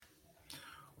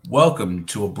Welcome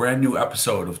to a brand new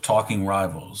episode of Talking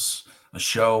Rivals, a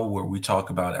show where we talk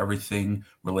about everything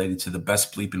related to the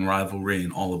best bleeping rivalry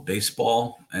in all of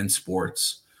baseball and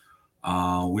sports. We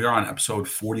are on episode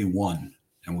 41,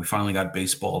 and we finally got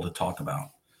baseball to talk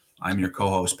about. I'm your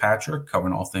co-host, Patrick,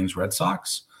 covering all things Red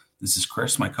Sox. This is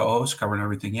Chris, my co-host, covering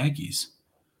everything Yankees.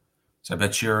 So I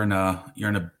bet you're in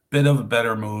a bit of a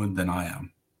better mood than I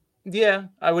am. Yeah,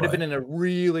 I would have been in a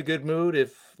really good mood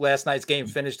if last night's game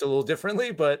finished a little differently,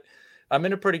 but I'm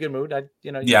in a pretty good mood. I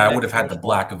would have had the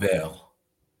black veil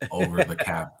over the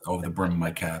cap, over the brim of my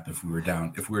cap if we were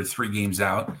down. If we were 3 games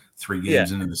out, 3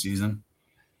 games into the season.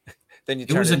 Then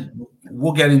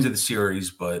we'll get into the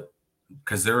series, but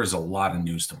because there is a lot of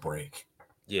news to break.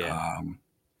 Yeah.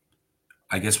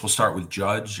 I guess we'll start with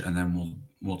Judge, and then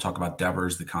we'll talk about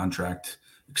Devers, the contract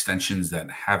extensions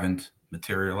that haven't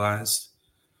materialized.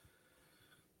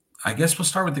 I guess we'll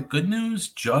start with the good news.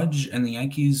 Judge and the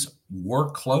Yankees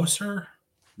were closer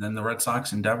than the Red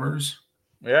Sox and Devers.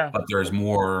 Yeah. But there's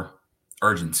more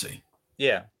urgency.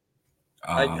 Yeah.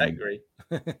 I agree.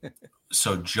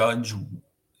 So Judge,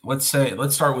 let's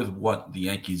start with what the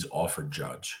Yankees offered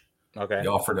Judge. Okay. They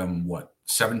offered him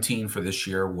 17 for this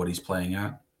year, what he's playing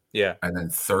at. Yeah. And then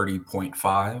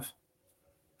 30.5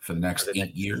 for the next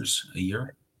 8 years, a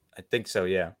year. I think so,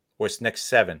 yeah. Or it's next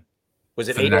 7. Was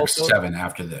it for 8 the next also? 7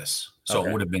 after this? So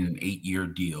It would have been an 8-year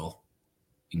deal,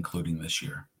 including this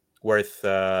year. Worth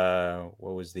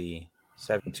what was the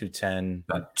 7 to 10?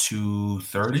 About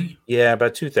 $230? Yeah,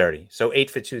 about $230. So 8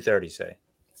 for $230, say.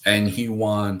 And he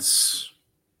wants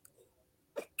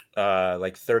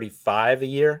like 35 a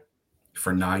year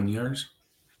for 9 years.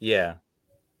 Yeah.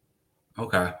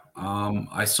 Okay.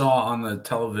 I saw on the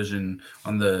television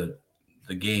on the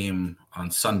game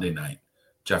on Sunday night,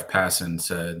 Jeff Passan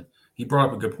said he brought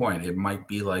up a good point. It might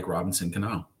be like Robinson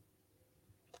Cano.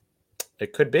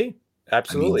 It could be.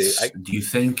 Absolutely. Do you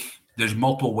think there's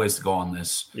multiple ways to go on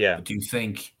this? Yeah. But do you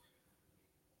think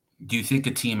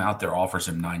a team out there offers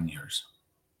him 9 years?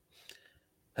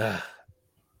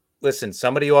 Listen,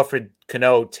 somebody offered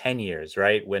Cano 10 years,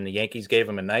 right? When the Yankees gave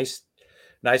him a nice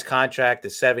contract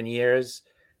of 7 years.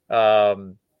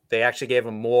 They actually gave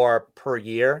him more per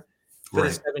year for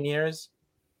the 7 years.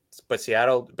 But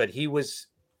he was,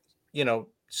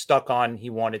 stuck on he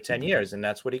wanted 10 years, and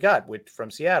that's what he got from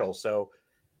Seattle. So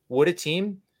would a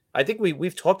team, I think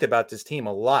we've talked about this team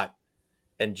a lot,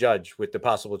 and Judge with the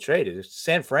possible trade is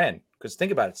San Fran. Because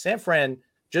think about it. San Fran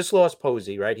just lost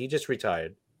Posey, right? He just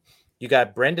retired. You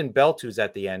got Brendan Belt, who's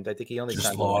at the end. I think he only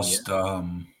just lost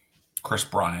Chris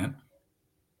Bryant.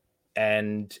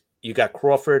 And you got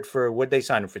Crawford for, what they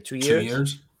signed him for 2 years? 2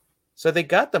 years. So they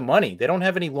got the money. They don't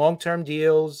have any long-term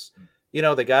deals.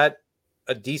 They got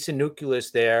a decent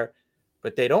nucleus there,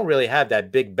 but they don't really have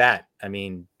that big bat. I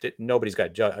mean, nobody's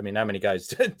got Judge. I mean, how many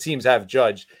guys teams have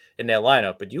Judge in their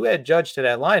lineup? But you add Judge to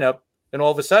that lineup, and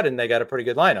all of a sudden they got a pretty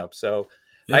good lineup. So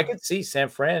I could see San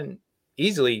Fran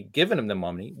easily giving them the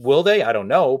money. Will they? I don't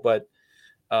know. But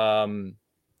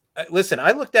listen,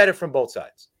 I looked at it from both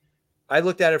sides. I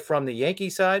looked at it from the Yankee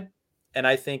side, and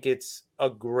I think it's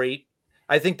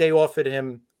I think they offered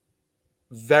him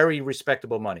very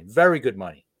respectable money, very good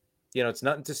money. It's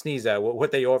nothing to sneeze at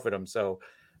what they offered him. So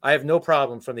I have no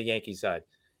problem from the Yankee side.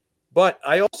 But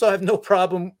I also have no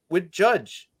problem with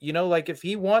Judge. Like if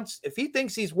he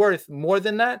thinks he's worth more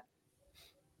than that,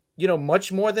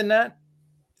 much more than that,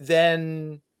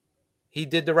 then he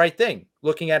did the right thing,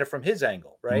 looking at it from his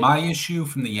angle, right? My issue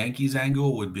from the Yankees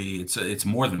angle would be it's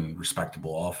more than a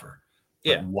respectable offer.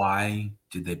 But why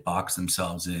did they box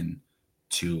themselves in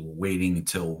to waiting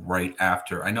until right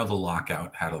after? I know the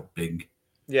lockout had a big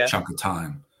chunk of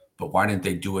time, but why didn't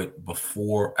they do it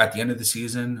at the end of the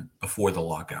season, before the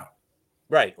lockout?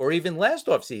 Right. Or even last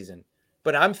offseason.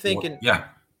 But I'm thinking,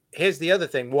 here's the other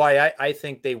thing. Why I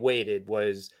think they waited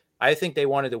was I think they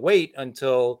wanted to wait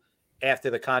until after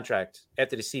the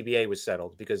CBA was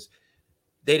settled, because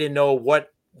they didn't know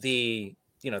what the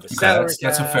salary.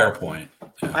 That's a fair point.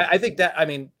 Yeah. I think that,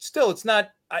 still it's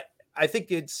not, I think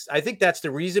that's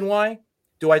the reason why.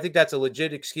 Do I think that's a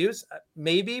legit excuse?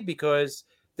 Maybe, because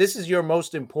this is your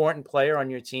most important player on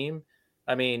your team.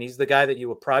 He's the guy that you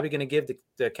were probably going to give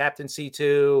the captaincy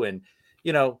to. And,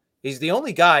 he's the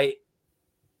only guy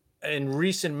in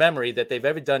recent memory that they've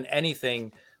ever done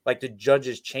anything like the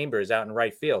Judge's chambers out in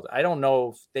right field. I don't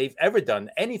know if they've ever done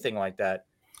anything like that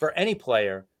for any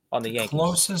player on the Yankees.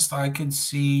 Closest I could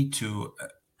see to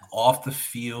off the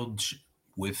field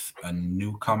with a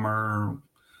newcomer,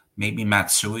 maybe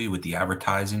Matsui with the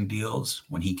advertising deals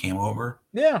when he came over.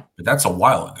 Yeah. But that's a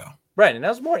while ago. Right. And that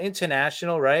was more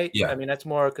international, right? Yeah. That's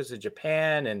more because of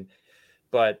Japan.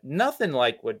 but nothing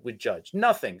like what with Judge.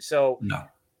 Nothing. So No.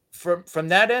 from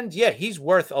that end, yeah, he's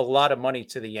worth a lot of money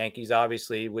to the Yankees,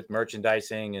 obviously, with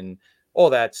merchandising and all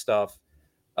that stuff.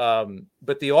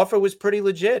 But the offer was pretty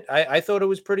legit. I thought it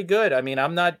was pretty good. I mean,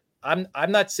 I'm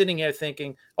not sitting here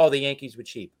thinking, oh, the Yankees were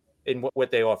cheap in what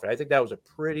they offered. I think that was a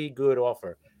pretty good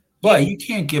offer. But you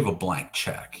can't give a blank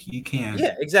check. You can't.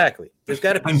 Yeah, exactly. There's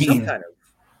got to be some kind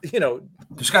of,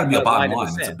 there's got to be a bottom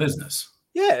line. It's a business.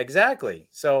 Yeah, exactly.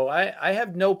 So I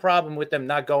have no problem with them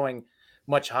not going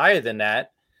much higher than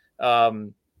that.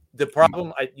 The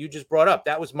problem you just brought up,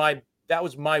 that was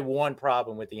my one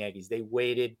problem with the Yankees. They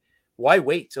waited. Why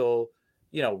wait till,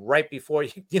 right before,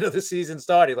 the season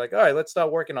started? Like, all right, let's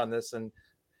start working on this. And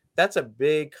that's a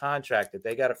big contract that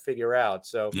they got to figure out.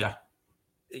 So yeah,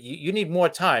 you need more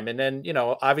time. And then,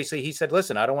 obviously he said,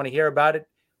 listen, I don't want to hear about it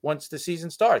once the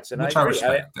season starts. And which I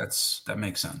respect. That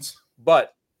makes sense.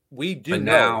 But we do know.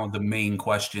 Now the main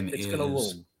question is.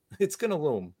 It's going to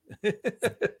loom.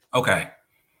 Okay.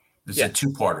 This is a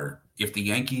two-parter. If the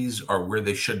Yankees are where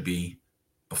they should be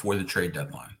before the trade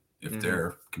deadline, if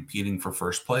they're competing for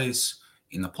first place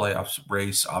in the playoffs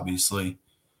race, obviously,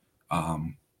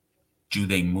 do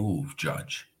they move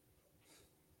Judge?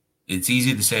 It's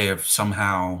easy to say if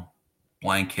somehow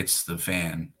blank hits the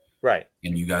fan, right,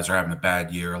 and you guys are having a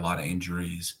bad year, a lot of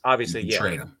injuries, obviously,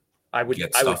 trade them. I would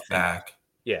get stuff back.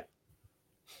 Yeah.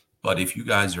 But if you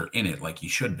guys are in it like you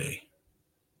should be,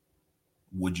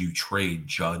 would you trade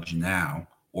Judge now,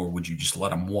 or would you just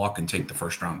let him walk and take the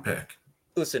first round pick?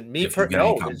 Listen, there's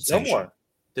no more.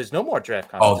 There's no more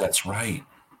draft compensation. Oh, that's right.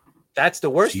 That's the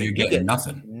worst thing. You're getting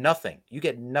nothing. Nothing. You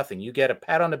get nothing. You get a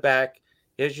pat on the back.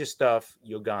 Here's your stuff.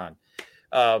 You're gone.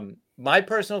 My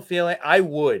personal feeling, I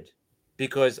would,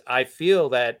 because I feel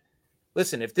that,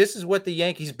 listen, if this is what the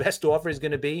Yankees' best offer is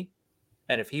going to be,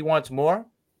 and if he wants more,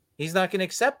 he's not going to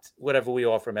accept whatever we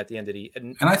offer him at the end of the year.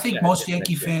 And I think most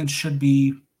Yankee fans should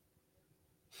be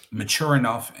mature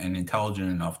enough and intelligent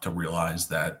enough to realize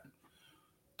that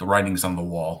the writing's on the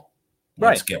wall.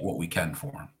 Let's get what we can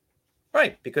for him.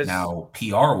 Right. Because now,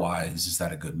 PR-wise, is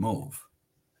that a good move?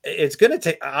 It's going to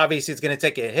take, obviously, it's going to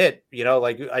take a hit.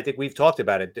 Like I think we've talked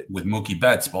about it. With Mookie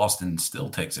Betts, Boston still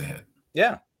takes a hit.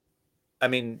 Yeah. I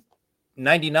mean,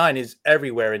 99 is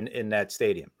everywhere in that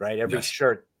stadium, right? Every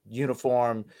shirt,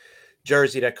 uniform,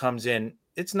 jersey that comes in,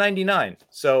 it's 99.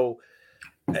 So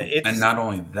and not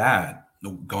only that,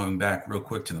 going back real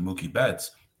quick to the Mookie Betts,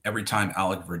 every time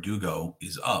Alec Verdugo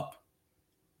is up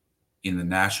in the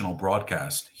national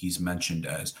broadcast, he's mentioned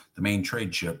as the main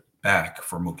trade chip back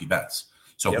for Mookie Betts.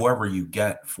 So whoever you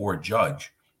get for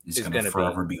Judge is going to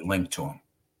forever be linked to him.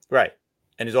 Right.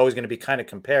 And is always going to be kind of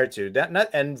compared to that.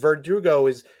 And Verdugo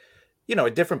is, a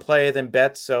different player than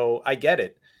Betts. So I get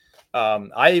it.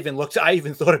 I even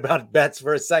thought about Betts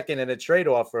for a second in a trade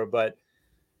offer, but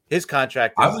his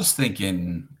contract. I was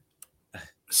thinking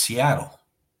Seattle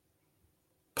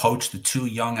poach the two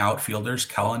young outfielders,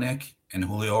 Kelenic and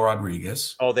Julio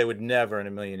Rodriguez. Oh, they would never in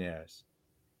a million years.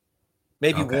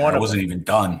 Maybe one of them. I wasn't even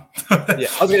done. Yeah,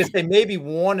 I was going to say maybe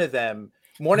one of them.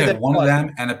 One of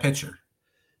them and a pitcher.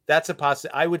 That's a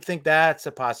possibility. I would think that's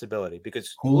a possibility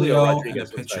because Julio Rodriguez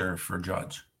and a pitcher for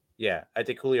Judge. Yeah, I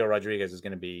think Julio Rodriguez is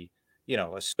going to be,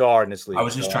 a star in this league. I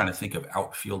was just trying to think of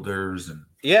outfielders and.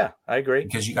 Yeah, I agree.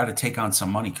 Because you got to take on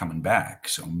some money coming back.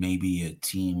 So maybe a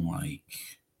team like.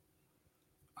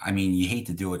 I mean, you hate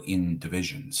to do it in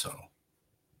division, so.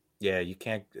 Yeah, you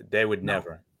can't. They would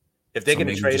never. If they're going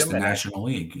to trade him, the National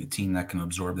League, a team that can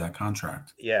absorb that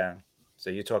contract. Yeah. So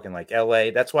you're talking like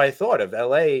LA. That's why I thought of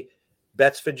LA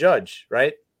bets for Judge,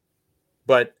 right?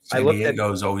 But San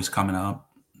Diego's always coming up.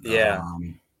 Yeah.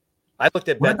 I looked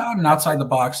at what about an outside the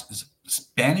box?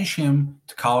 Banish him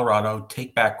to Colorado,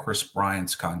 take back Chris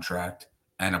Bryant's contract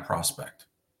and a prospect.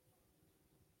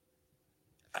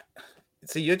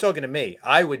 See, you're talking to me.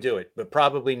 I would do it, but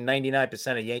probably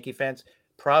 99% of Yankee fans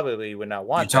probably would not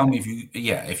want. You tell me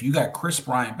if you got Chris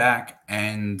Bryant back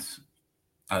and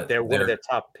they're one of their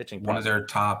top pitching, one of their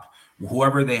top,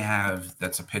 whoever they have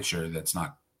that's a pitcher that's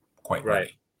not quite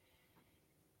ready.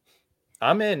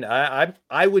 I'm in.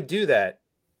 I would do that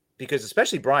because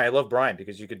especially Bryant. I love Bryant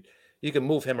because you can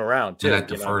move him around too. And that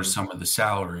defers some of the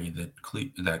salary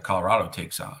that Colorado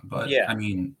takes on. But I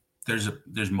mean, there's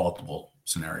multiple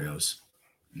scenarios.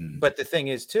 But the thing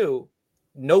is too,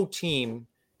 no team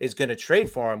is going to trade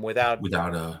for him without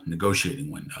a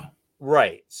negotiating window.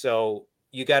 Right. So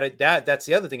you got to that's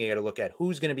the other thing you got to look at.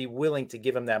 Who's going to be willing to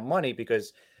give him that money?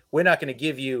 Because we're not going to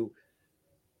give you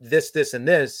this, and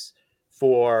this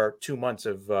for 2 months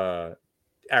of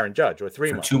Aaron Judge or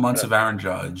 3 months. 2 months of Aaron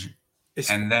Judge.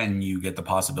 And then you get the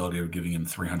possibility of giving him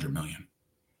 $300 million.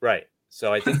 Right.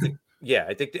 So I think Yeah,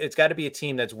 I think it's got to be a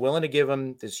team that's willing to give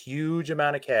him this huge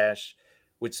amount of cash,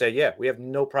 would say, yeah, we have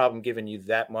no problem giving you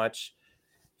that much.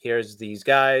 Here's these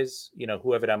guys,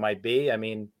 whoever that might be. I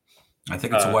mean, I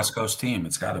think it's a West Coast team.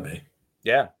 It's got to be.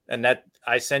 yeah. And that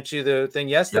I sent you the thing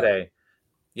yesterday.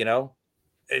 Yep.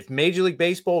 If Major League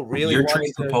Baseball really your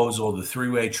trade proposal, the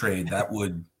 3-way trade, that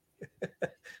would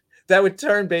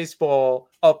turn baseball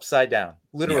upside down.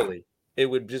 Literally, It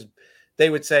would just. They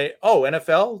would say, "Oh,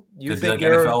 NFL, you think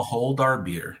you're NFL hold our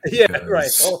beer?" Yeah, right.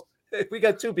 Oh, we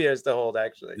got 2 beers to hold,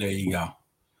 actually. There you go.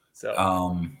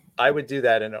 So, I would do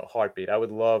that in a heartbeat. I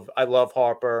love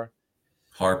Harper,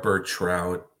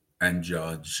 Trout, and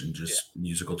Judge, and just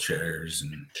musical chairs.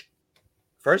 And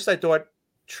first, I thought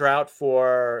Trout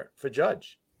for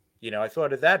Judge. I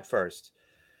thought of that first,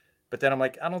 but then I'm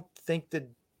like, I don't think that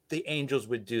the Angels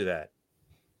would do that.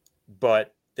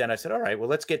 But then I said, all right, well,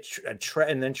 let's get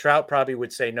and then Trout probably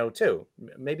would say no too.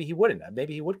 Maybe he wouldn't.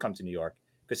 Maybe he would come to New York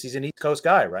because he's an East Coast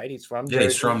guy, right? He's from Jersey.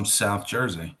 He's from South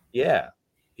Jersey. Yeah,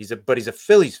 but he's a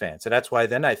Phillies fan, so that's why.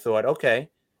 Then I thought,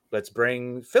 okay, let's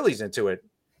bring Phillies into it.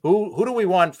 Who do we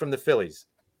want from the Phillies?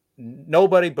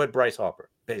 Nobody but Bryce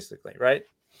Harper, basically, right?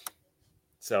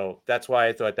 So that's why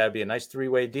I thought that'd be a nice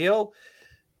 3-way deal.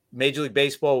 Major League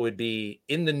Baseball would be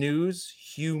in the news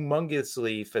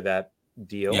humongously for that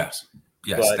deal. Yes,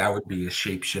 but that would be a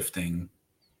shape-shifting,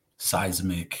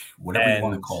 seismic, whatever you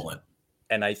want to call it.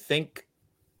 And I think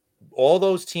all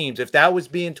those teams, if that was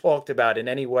being talked about in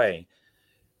any way,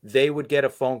 they would get a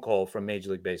phone call from Major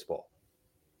League Baseball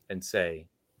and say,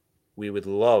 we would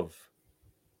love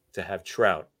to have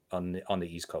Trout on the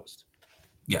East Coast.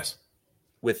 Yes.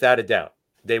 Without a doubt.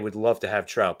 They would love to have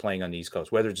Trout playing on the East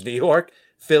Coast, whether it's New York,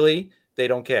 Philly, they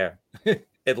don't care.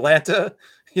 Atlanta,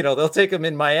 they'll take him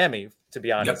in Miami, to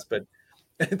be honest, but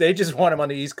they just want him on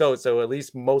the East Coast. So at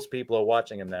least most people are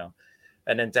watching him now.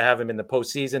 And then to have him in the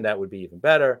postseason, that would be even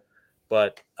better.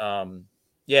 But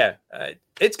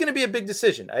it's going to be a big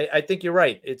decision. I think you're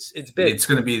right. It's big. It's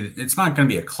not going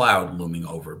to be a cloud looming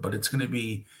over, but it's going to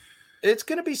be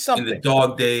something. In the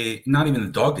dog day, not even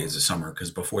the dog days of summer,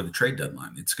 because before the trade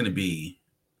deadline, it's going to be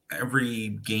every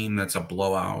game that's a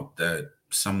blowout, that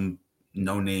some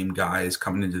no-name guy is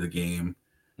coming into the game,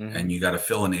 and you got to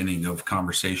fill an inning of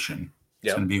conversation.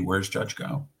 It's going to be, where's Judge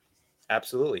go?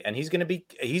 Absolutely, and he's going to be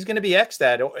X'd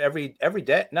at every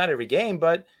day, not every game,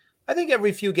 but I think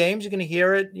every few games you're going to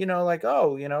hear it. Like,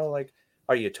 oh, like,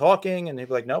 are you talking? And they'd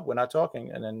be like, nope, we're not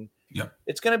talking. And then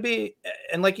it's going to be,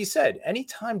 and like you said,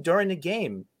 anytime during the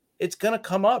game, it's going to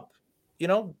come up.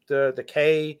 The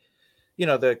K.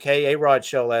 The A-Rod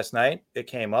show last night, it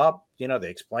came up, they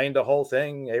explained the whole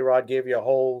thing. A-Rod gave you a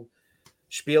whole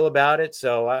spiel about it.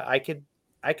 So I could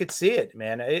see it,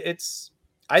 man.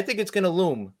 I think it's going to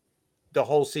loom the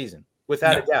whole season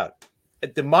without a doubt.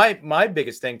 My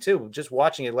biggest thing too, just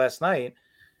watching it last night,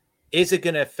 is it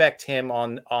going to affect him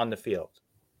on the field?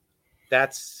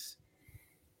 It's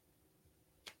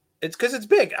because it's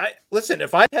big. Listen,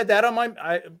 if I had that on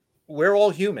we're all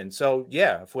human. So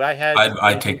if I had,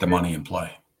 I'd take the money and play.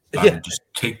 I would just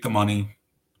take the money.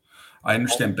 I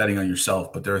understand betting on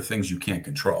yourself, but there are things you can't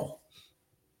control.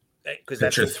 Because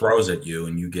pitcher throws at you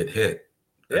and you get hit.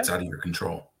 That's out of your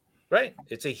control. Right.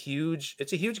 It's a huge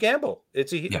gamble.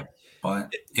 But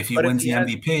if he wins the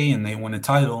MVP and they win a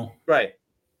title, right.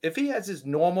 If he has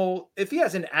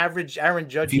an average Aaron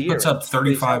Judge, if he puts up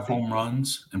 35 home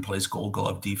runs and plays Gold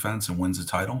Glove defense and wins a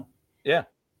title,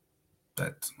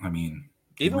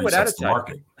 even without a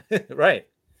title, right?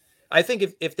 I think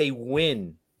if they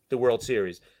win the World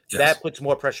Series, that puts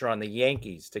more pressure on the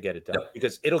Yankees to get it done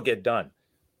because it'll get done.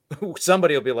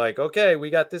 Somebody will be like, okay, we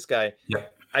got this guy.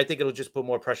 I think it'll just put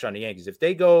more pressure on the Yankees. If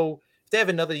they have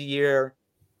another year,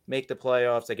 make the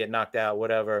playoffs, they get knocked out,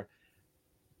 whatever,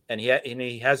 and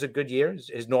he has a good year,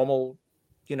 his normal,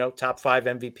 top 5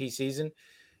 MVP season.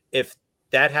 If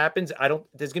that happens,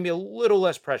 there's going to be a little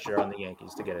less pressure on the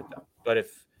Yankees to get it done. But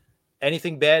if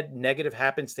anything bad, negative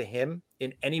happens to him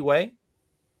in any way,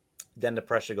 then the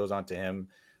pressure goes on to him,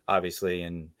 obviously.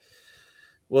 And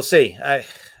we'll see.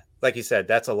 Like you said,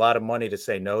 that's a lot of money to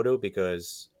say no to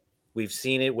because we've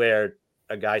seen it where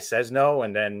a guy says no.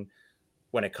 And then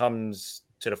when it comes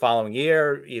to the following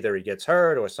year, either he gets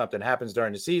hurt or something happens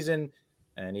during the season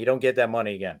and you don't get that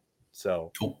money again.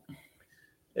 So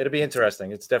it'll be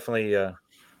interesting. It's definitely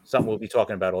something we'll be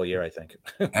talking about all year, I think.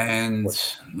 And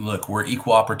look, we're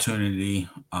equal opportunity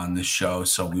on this show,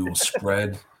 so we will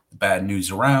spread the bad news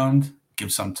around,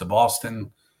 give some to Boston.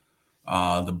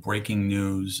 The breaking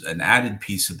news, an added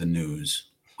piece of the news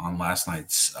on last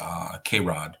night's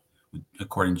K-Rod,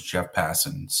 according to Jeff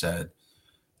Passan, said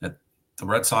that the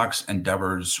Red Sox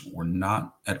endeavors were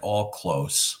not at all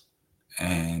close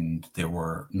and they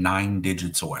were 9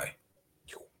 digits away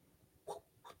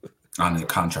on the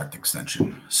contract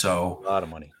extension. So A lot of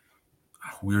money.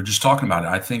 we were just talking about it.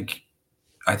 I think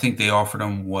they offered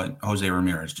him what Jose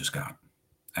Ramirez just got.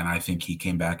 And I think he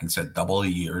came back and said double the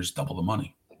years, double the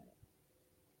money.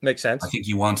 Makes sense. I think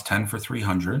he wants 10 for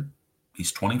 300.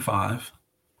 He's 25.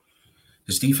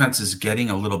 His defense is getting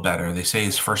a little better. They say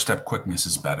his first step quickness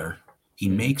is better. He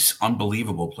makes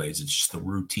unbelievable plays. It's just the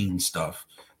routine stuff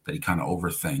that he kind of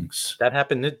overthinks. That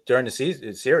happened during the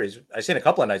series. I seen a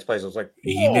couple of nice plays. I was like,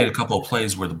 He made a couple of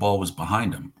plays where the ball was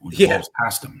behind him, when the Yeah. ball was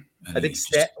past him. And I think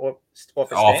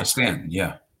off a stand,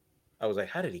 yeah. I was like,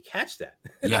 how did he catch that?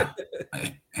 Yeah.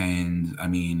 And I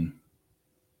mean,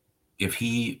 if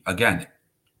he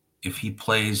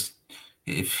plays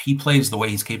the way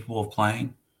he's capable of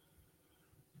playing,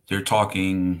 they're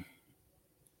talking,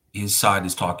 his side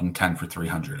is talking 10 for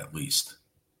 300 at least.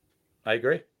 I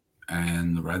agree.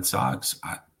 And the Red Sox,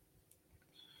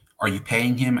 are you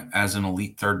paying him as an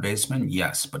elite third baseman?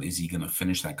 Yes, but is he going to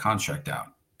finish that contract out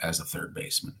as a third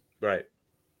baseman? Right.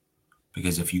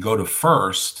 Because if you go to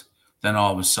first, then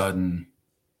all of a sudden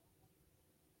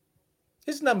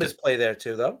his numbers play there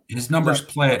too, though. His numbers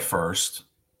play at first.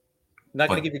 Not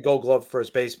going to give you Gold Glove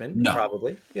first baseman, no.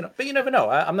 probably. But you never know.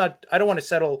 I don't want to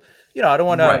settle. I don't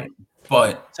want to. Right.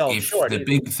 But if short the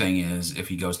big thing is if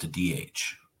he goes to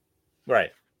DH. Right.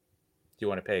 Do you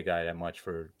want to pay a guy that much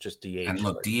for just DH? And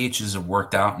look, DHs have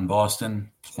worked out in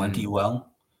Boston plenty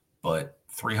well, but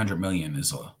 $300 million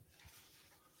is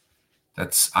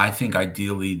I think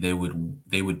ideally they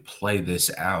would play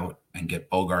this out and get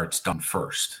Bogaerts done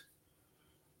first.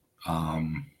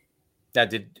 Now,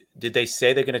 did they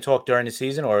say they're going to talk during the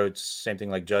season, or it's same thing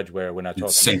like Judge where we're not talking?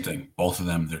 Same thing. Both of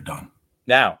them, they're done.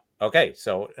 Now, okay,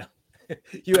 so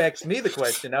you asked me the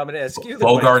question. Now I'm going to ask you the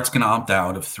Bogaerts can opt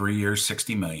out of 3 years,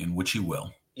 $60 million, which he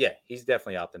will. Yeah, he's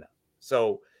definitely opting out.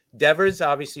 So Devers,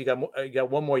 obviously, you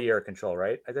got one more year of control,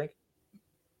 right? I think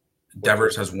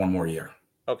Devers has one more year.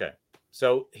 Okay,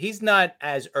 so he's not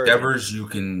as urgent. Devers, you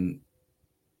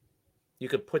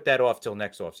could put that off till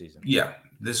next offseason. Yeah,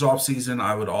 this offseason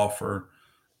I would offer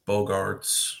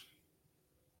Bogaerts.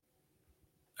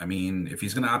 I mean, if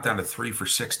he's going to opt out of 3 for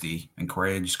 60, and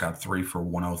Correa just got 3 for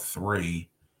 103.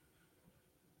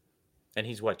 And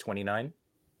he's what, 29?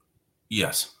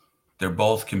 Yes. They're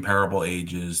both comparable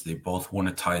ages. They both won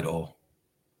a title.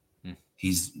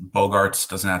 Bogaerts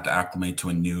doesn't have to acclimate to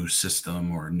a new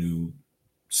system or a new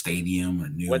stadium or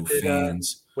new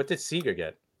fans. What did Seager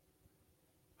get?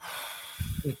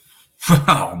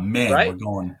 Oh man, right? we're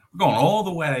going all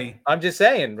the way. I'm just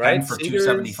saying, right? 10 for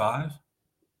 275.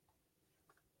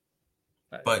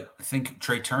 But I think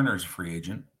Trey Turner's a free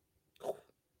agent.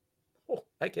 Oh,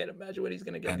 I can't imagine what he's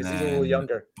going to get because he's a little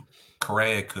younger.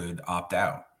 Correa could opt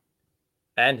out.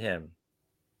 And him.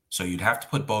 So you'd have to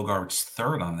put Bogaerts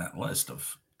third on that list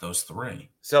of those 3.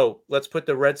 So let's put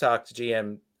the Red Sox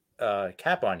GM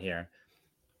cap on here.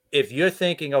 If you're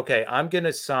thinking, okay, I'm going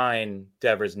to sign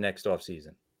Devers next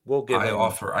offseason, we'll give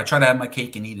I try to have my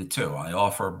cake and eat it too. I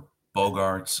offer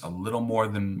Bogaerts a little more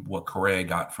than what Correa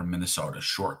got from Minnesota,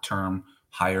 short-term,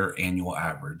 higher annual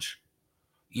average.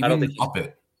 Even up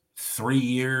it 3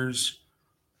 years,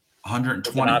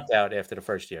 120. Opt out after the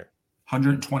first year.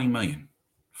 120 million,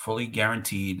 fully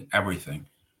guaranteed, everything.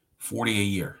 40 a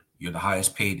year. You're the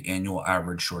highest paid annual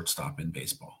average shortstop in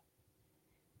baseball.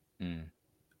 And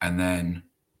then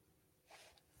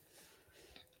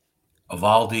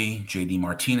Eovaldi, JD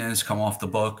Martinez come off the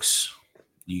books.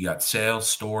 You got Sales,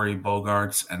 Story,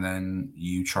 Bogaerts, and then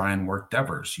you try and work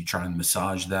Devers. You try and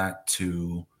massage that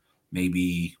to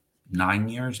maybe 9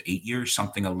 years, 8 years,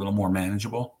 something a little more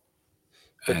manageable.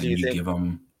 But and you give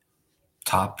them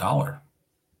top dollar.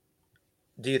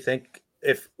 Do you think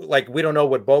we don't know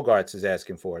what Bogaerts is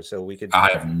asking for, so we could.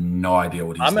 I have no idea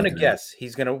what he's. I'm going to guess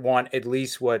he's going to want at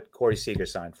least what Corey Seager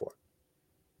signed for,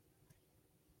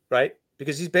 right?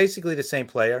 Because he's basically the same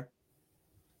player.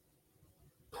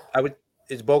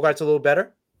 Is Bogaerts a little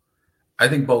better? I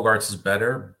think Bogaerts is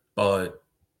better, but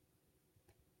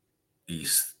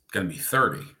he's going to be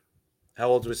 30. How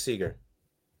old was Seager?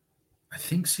 I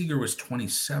think Seager was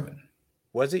 27.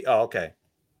 Was he? Oh, okay.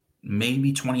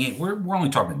 Maybe 28. We're only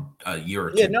talking a year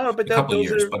or two. Yeah, no, but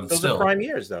those are prime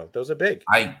years, though. Those are big.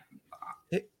 I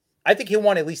think he'll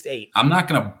want at least 8. I'm not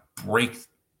going to break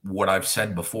what I've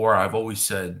said before. I've always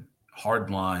said hard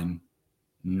line,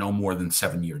 no more than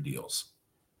 7-year deals.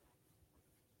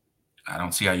 I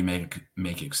don't see how you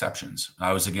make exceptions.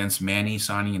 I was against Manny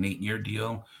signing an 8-year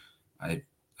deal. I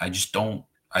just don't.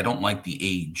 I don't like the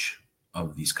age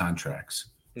of these contracts.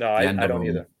 No, I don't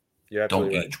either. You're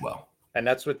absolutely right. Age well. And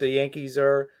that's what the Yankees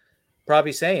are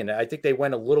probably saying I think they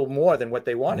went a little more than what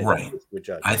they wanted Right. with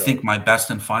Judge. I So think my best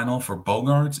and final for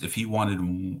Bogarts, if he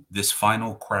wanted this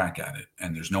final crack at it,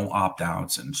 and there's no opt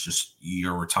outs, and it's just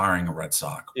you're retiring a Red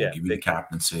Sox, we'll yeah, give you the big time.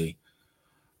 captaincy.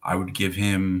 I would give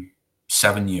him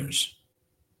 7 years.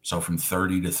 So from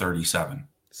 30 to 37.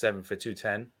 7 for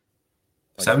 210.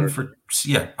 Like 7 30. for,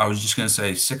 yeah, I was just going to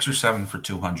say 6 or 7 for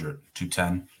 200,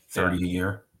 210, 30 a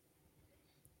year.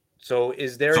 So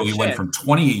is there So a he went chance? from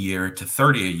 20 a year to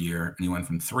 30 a year, and he went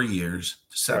from 3 years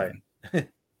to 7. Right.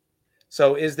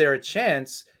 So is there a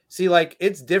chance? See, like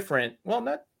it's different. Well,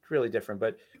 not really different,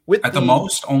 but with At the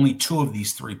most, only 2 of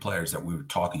these 3 players that we were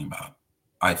talking about,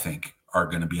 I think, are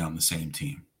going to be on the same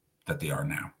team that they are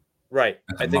now. right.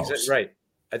 At the I think so, most. right.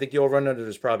 I think the over under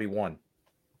is probably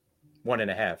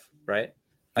 1.5, right?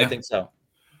 I Yeah. think so.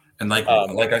 And like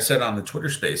I said on the Twitter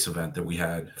Space event that we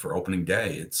had for opening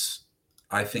day,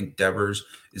 I think Devers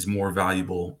is more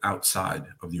valuable outside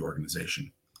of the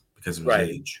organization because of his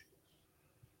age.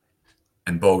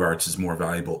 And Bogarts is more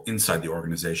valuable inside the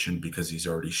organization because he's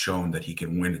already shown that he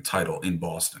can win a title in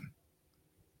Boston.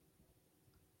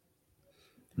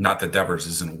 Not that Devers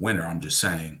isn't a winner. I'm just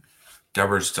saying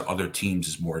Devers to other teams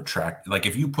is more attractive. Like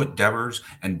if you put Devers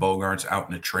and Bogarts out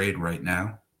in a trade right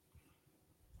now,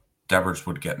 Devers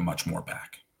would get much more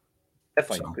back.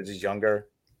 Definitely, because he's younger.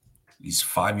 He's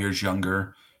 5 years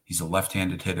younger. He's a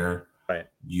left-handed hitter. Right.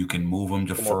 You can move him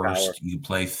to first. You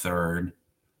play third.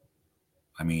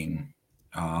 I mean,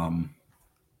 and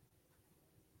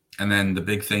then the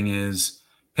big thing is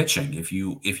pitching. If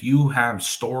you have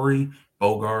Story,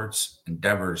 Bogarts, and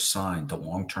Devers signed to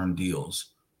long-term deals,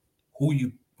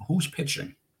 who's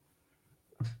pitching?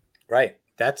 Right.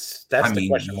 That's the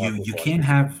question.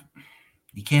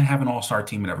 You can't have an all-star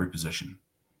team at every position.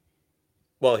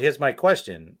 Well, here's my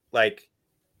question. Like,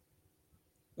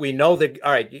 we know that,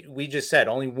 all right, we just said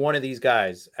only one of these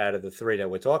guys out of the 3 that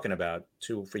we're talking about,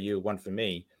 2 for you, 1 for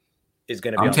me, is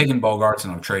going to be. I'm taking Bogarts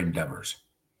and I'm trading Devers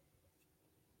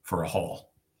for a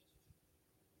haul.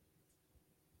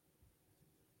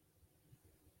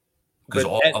 Because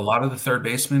a lot of the third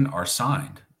basemen are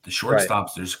signed. The shortstops,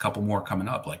 there's a couple more coming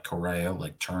up, like Correa,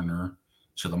 like Turner.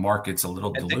 So the market's a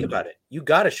little diluted. Think about it. You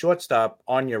got a shortstop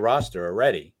on your roster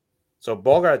already. So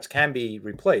Bogarts can be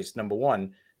replaced, number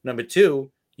 1. Number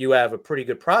 2, you have a pretty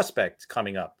good prospect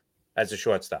coming up as a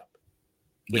shortstop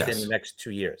within the next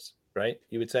 2 years, right?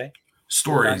 You would say?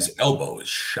 Story's elbow is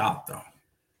shot, though.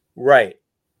 Right.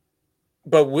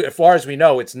 But as far as we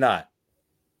know, it's not.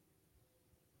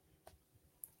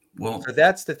 Well, so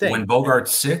that's the thing. When Bogarts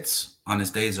sits on his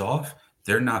days off,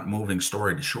 they're not moving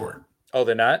Story to short. Oh,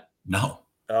 they're not? No.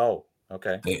 Oh,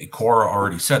 okay. Cora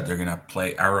already said they're going to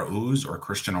play Arauz or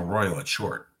Christian Arroyo at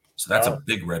short. So that's a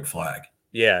big red flag.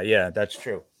 Yeah, that's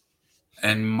true.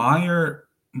 And Meyer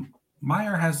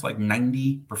has like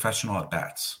 90 professional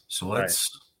at-bats. So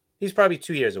he's probably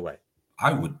 2 years away.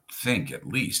 I would think at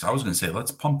least. I was going to say,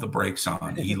 let's pump the brakes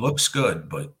on. He looks good,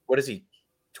 but... What is he,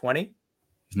 20?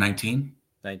 He's 19.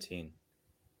 19.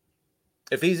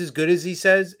 If he's as good as he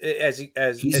says, he's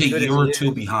a year or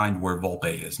 2 behind where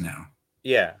Volpe is now.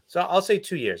 Yeah, so I'll say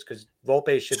 2 years because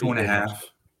Volpe should be 2.5.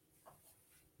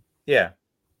 Yeah,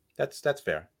 that's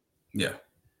fair. Yeah.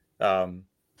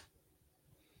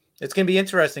 It's going to be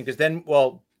interesting because then,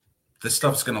 this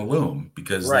stuff's going to loom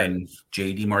because then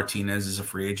JD Martinez is a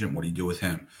free agent. What do you do with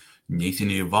him? Nathan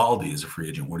Eovaldi is a free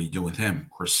agent. What do you do with him?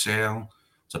 Chris Sale,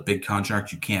 it's a big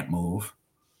contract you can't move.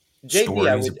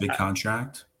 Story is a big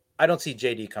contract. I don't see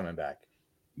JD coming back.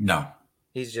 No.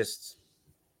 He's just,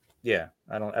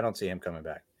 I don't see him coming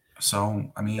back.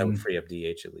 So, I mean, that would free up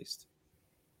DH at least.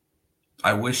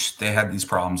 I wish they had these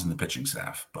problems in the pitching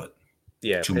staff, but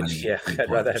too many. Yeah,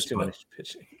 I'd rather have too much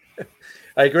pitching.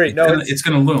 I agree. It's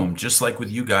going to loom just like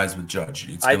with you guys with Judge.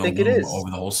 It's going to loom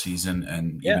over the whole season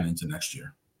and even into next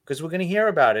year. Because we're going to hear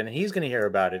about it, and he's going to hear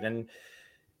about it. And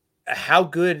how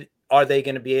good are they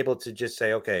going to be able to just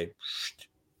say, okay?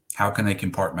 How can they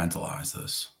compartmentalize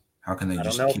this? How can they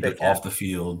just keep it off the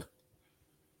field?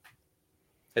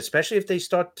 Especially if they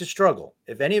start to struggle.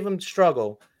 If any of them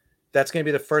struggle, that's going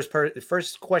to be the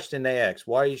first question they ask.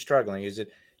 Why are you struggling? Is it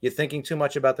you're thinking too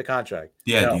much about the contract?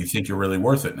 Yeah. No. Do you think you're really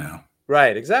worth it now?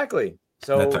 Right. Exactly.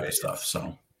 So that type of stuff.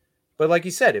 So, but like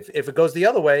you said, if it goes the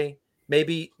other way,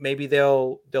 maybe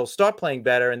they'll start playing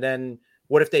better. And then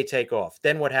what if they take off?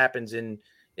 Then what happens in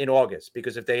August?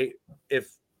 Because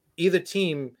if either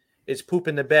team is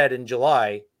pooping the bed in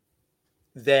July,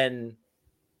 then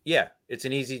it's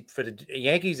an easy for the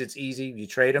Yankees. It's easy. You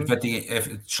trade them.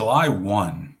 If July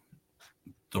 1,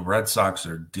 the Red Sox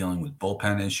are dealing with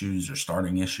bullpen issues or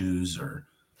starting issues or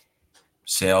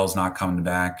sales not coming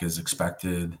back as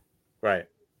expected. Right.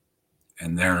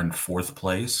 and they're in fourth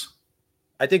place.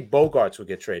 I think Bogarts would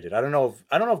get traded. I don't know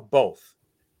if both.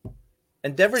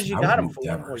 And Devers, you got him for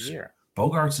one more year.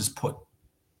 Bogarts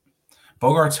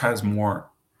has more.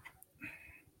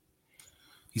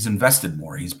 He's invested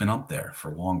more. He's been up there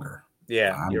for longer.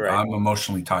 Yeah, you're right. I'm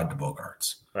emotionally tied to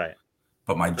Bogarts. Right.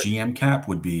 But my GM cap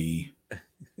would be.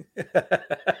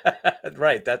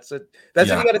 Right. That's what you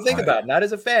got to think about. Not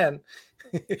as a fan.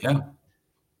 Yeah.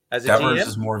 As a Devers GM?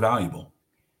 is more valuable.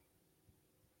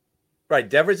 Right.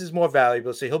 Devers is more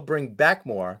valuable, so he'll bring back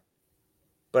more.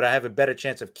 But I have a better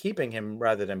chance of keeping him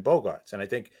rather than Bogarts. And I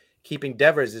think keeping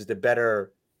Devers is the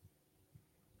better,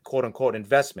 quote unquote,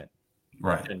 investment.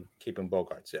 Right. Than keeping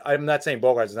Bogarts. I'm not saying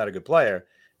Bogarts is not a good player,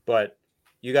 but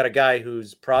you got a guy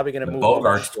who's probably going to move.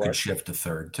 Bogarts could shift to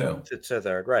third too. To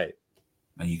third, right.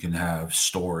 And you can have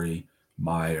Story,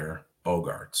 Meyer,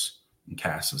 Bogarts, and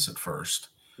Cassis at first.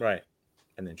 Right.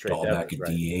 And then trade Dahlbeck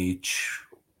at DH.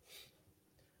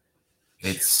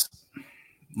 It's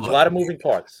a lot of moving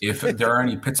parts. If there are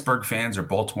any Pittsburgh fans or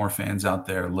Baltimore fans out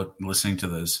there listening to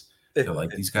this, they're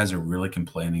like, these guys are really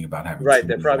complaining about having right.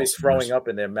 They're probably throwing up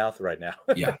in their mouth right now.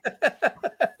 Yeah.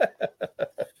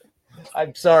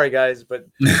 I'm sorry, guys, but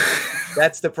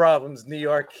that's the problems. New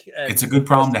York. It's a good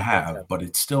problem to have, but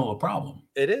it's still a problem.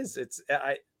 It is. It's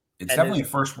definitely a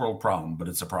first world problem, but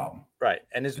it's a problem. Right.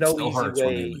 And there's no easy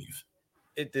way.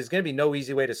 There's going to be no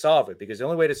easy way to solve it, because the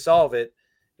only way to solve it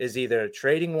is either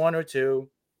trading one or two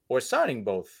or signing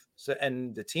both. So,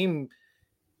 and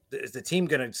is the team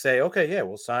going to say, okay, yeah,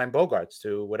 we'll sign Bogarts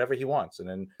to whatever he wants. And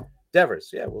then Devers,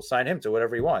 yeah, we'll sign him to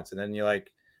whatever he wants. And then you're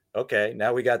like, okay,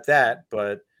 now we got that,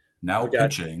 but now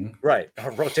pitching. Right.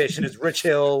 Our rotation is Rich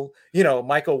Hill,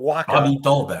 Michael Wacha. Bobby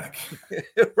Dahlbeck.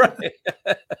 Right.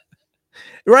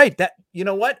 Right. That, you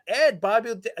know what?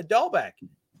 Bobby Dahlbeck.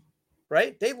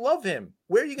 Right? They love him.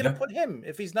 Where are you going to put him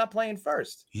if he's not playing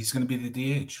first? He's going to be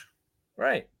the DH.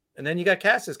 Right. And then you got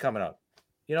Cassis coming up.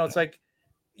 It's like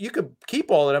you could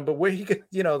keep all of them, but where you could,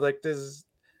 like there's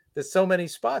so many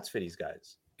spots for these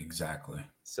guys. Exactly.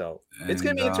 So it's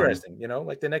going to be interesting,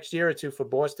 like the next year or two for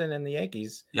Boston and the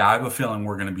Yankees. Yeah, I have a feeling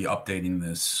we're going to be updating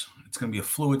this. It's going to be a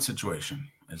fluid situation,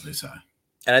 as they say.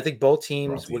 And I think both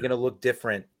teams were going to look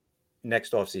different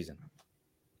next offseason.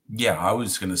 Yeah, I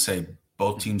was going to say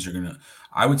both teams are going to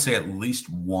 – I would say at least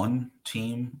one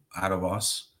team out of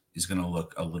us is going to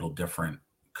look a little different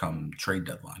come trade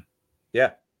deadline.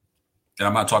 Yeah. And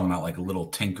I'm not talking about like a little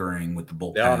tinkering with the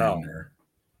bullpen. No.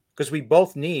 Because we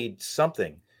both need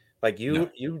something. Like you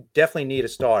definitely need a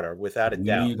starter without a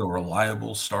doubt. We need a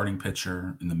reliable starting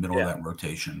pitcher in the middle of that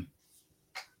rotation.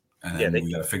 And then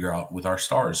we got to figure out with our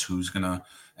stars who's going to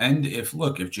 – and if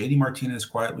JD Martinez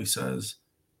quietly says,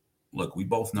 look, we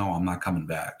both know I'm not coming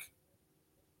back.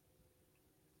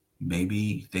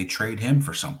 Maybe they trade him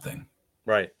for something.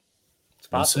 Right. It's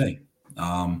possible.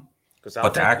 We'll see.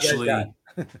 But to actually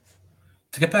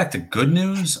to get back to good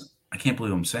news, I can't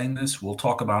believe I'm saying this. We'll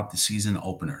talk about the season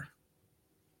opener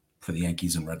for the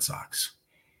Yankees and Red Sox.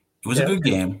 It was a good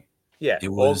game. Yeah, it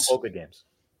was all good games.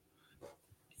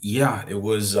 Yeah, it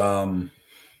was.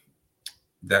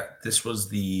 This was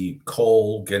the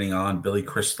Cole getting on Billy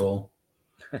Crystal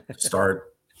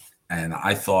start, and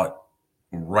I thought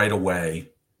right away.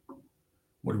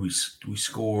 What did we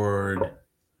scored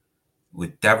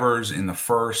with Devers in the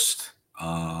first?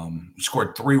 We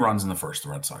scored 3 runs in the first. The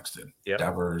Red Sox did. Yep.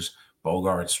 Devers,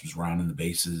 Bogarts was rounding the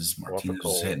bases. Martinez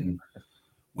was hitting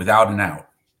without an out,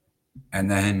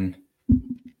 and then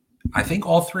I think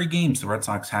all 3 games the Red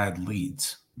Sox had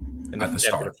leads at the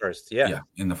start.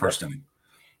 In the first inning.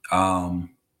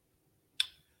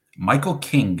 Michael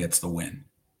King gets the win,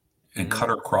 and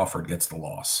Cutter Crawford gets the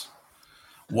loss.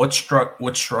 What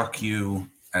struck you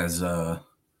as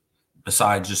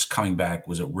besides just coming back?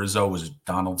 Was it Rizzo? Was it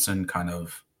Donaldson kind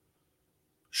of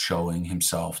showing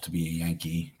himself to be a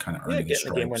Yankee, kind of earning his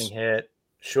stripes? A game-winning hit.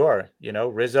 Sure.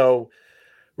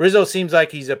 Rizzo seems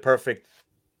like he's a perfect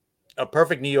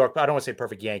New York. I don't want to say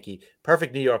perfect Yankee,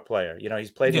 perfect New York player.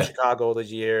 He's played in Chicago all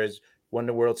those years, won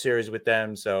the World Series with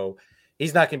them. So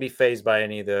he's not going to be fazed by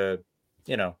any of the,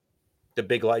 the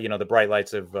big light, the bright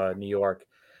lights of New York.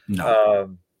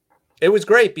 No. It was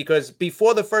great because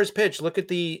before the first pitch, look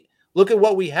at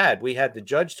what we had. We had the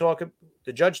judge talk,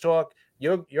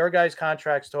 your guys'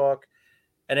 contracts talk,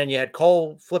 and then you had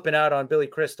Cole flipping out on Billy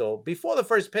Crystal. Before the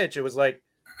first pitch, it was like,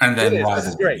 and then this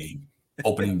is great.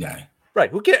 Opening day. Right.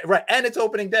 Who cares? Right. And it's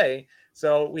opening day.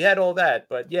 So we had all that.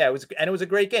 But yeah, it was a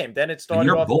great game. Then it started.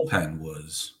 And your bullpen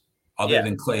was, other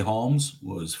than Clay Holmes,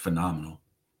 was phenomenal.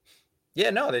 Yeah,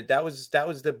 no, that was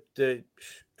the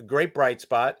great bright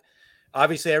spot.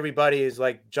 Obviously, everybody is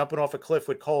like jumping off a cliff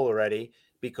with Cole already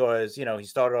because he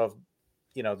started off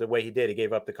the way he did. He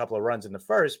gave up the couple of runs in the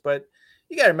first, but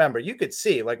you got to remember, you could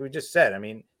see, like we just said, I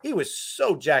mean, he was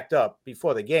so jacked up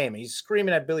before the game. He's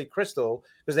screaming at Billy Crystal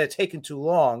because they're taking too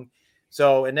long.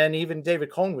 So, and then even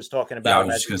David Cohn was talking about. Yeah, I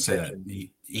was just going to say that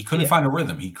he couldn't find a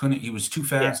rhythm. He was too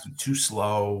fast, too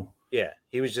slow. Yeah,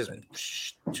 he was just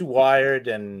too wired.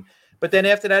 But then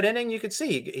after that inning, you could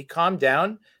see he calmed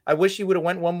down. I wish he would have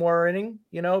went one more inning,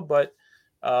 but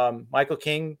Michael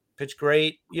King pitched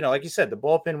great. Like you said, the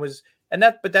bullpen was,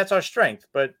 but that's our strength.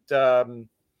 But the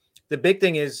big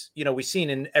thing is, we've seen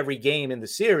in every game in the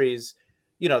series,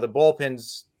 the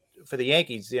bullpens for the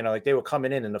Yankees, like they were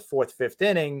coming in the fourth, fifth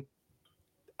inning.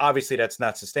 Obviously, that's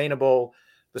not sustainable.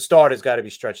 The starter's got to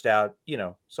be stretched out,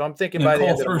 So I'm thinking by the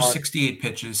end of the month, 68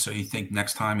 pitches. So you think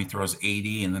next time he throws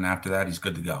 80, and then after that he's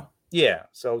good to go. Yeah.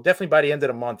 So definitely by the end of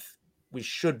the month, we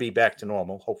should be back to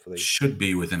normal. Hopefully, should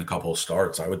be within a couple of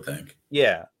starts, I would think.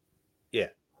 Yeah,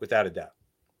 without a doubt.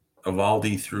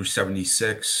 Eovaldi threw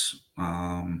 76.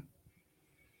 I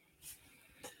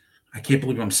can't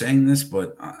believe I'm saying this,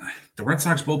 but the Red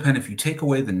Sox bullpen, if you take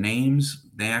away the names,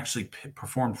 they actually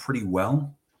performed pretty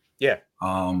well. Yeah.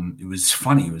 It was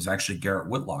funny. It was actually Garrett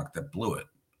Whitlock that blew it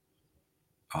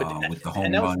with the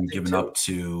home run given up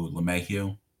to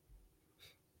LeMahieu.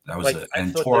 That was it.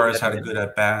 And Torres had a good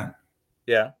at bat.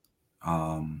 Yeah.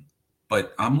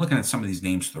 But I'm looking at some of these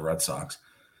names for the Red Sox.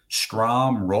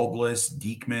 Strahm, Robles,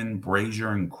 Diekman,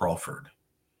 Brazier, and Crawford.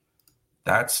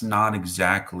 That's not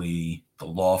exactly the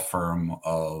law firm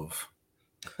of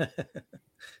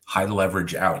high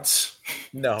leverage outs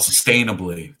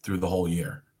sustainably through the whole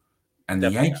year. And the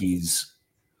Yankees,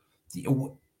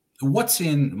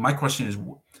 my question is,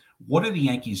 what are the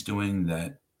Yankees doing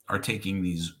that are taking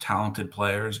these talented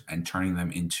players and turning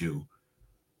them into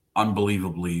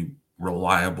unbelievably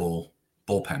reliable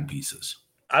bullpen pieces?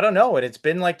 I don't know. And it's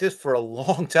been like this for a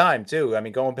long time, too. I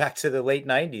mean, going back to the late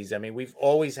 90s, I mean, we've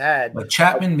always had. But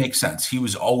Chapman makes sense. He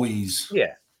was always.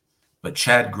 Yeah. But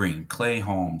Chad Green, Clay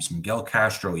Holmes, Miguel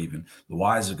Castro, even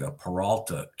Loaizaga,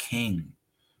 Peralta, King,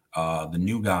 the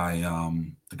new guy,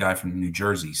 the guy from New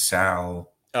Jersey,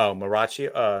 Sal. Oh,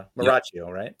 Maraccio,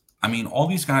 right? I mean, all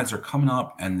these guys are coming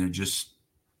up and they're just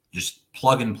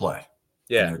plug and play.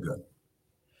 Yeah. And they're good.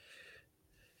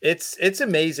 It's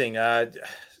amazing.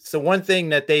 So one thing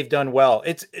that they've done well,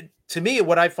 to me,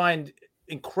 what I find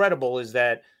incredible is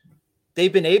that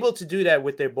they've been able to do that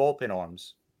with their bullpen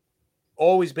arms.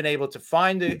 Always been able to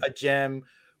find a gem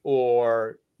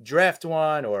or draft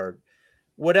one or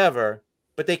whatever,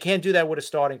 but they can't do that with a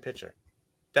starting pitcher.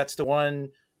 That's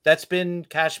been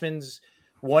Cashman's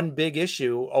one big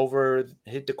issue over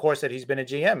the course that he's been a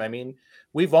GM. I mean,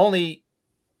 we've only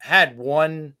had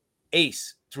one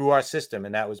ace through our system,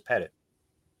 and that was Pettit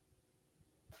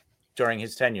during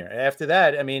his tenure. After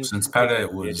that, I mean, since Pettit,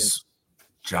 it was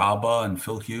Jabba and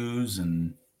Phil Hughes,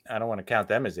 and I don't want to count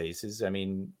them as aces. I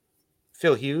mean,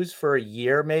 Phil Hughes for a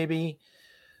year, maybe.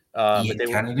 Ian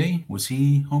Kennedy, was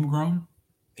he homegrown?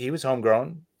 He was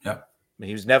homegrown. Yep.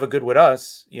 He was never good with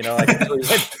us,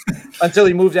 until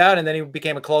he moved out, and then he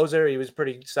became a closer. He was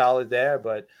pretty solid there,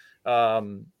 but yeah,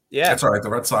 that's all right. The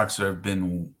Red Sox have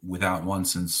been without one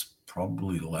since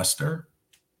probably Lester.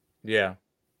 Yeah.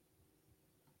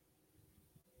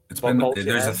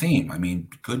 There's a theme. I mean,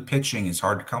 good pitching is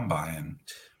hard to come by, and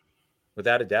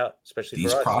without a doubt, especially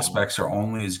these prospects are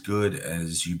only as good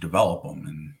as you develop them.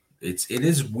 And it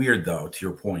is weird, though, to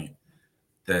your point,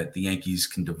 that the Yankees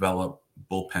can develop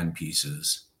bullpen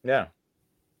pieces. Yeah.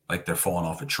 Like they're falling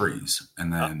off of trees.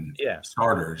 And then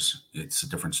starters, it's a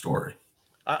different story.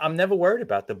 I'm never worried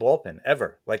about the bullpen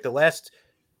ever. Like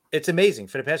it's amazing.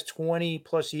 For the past 20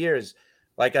 plus years,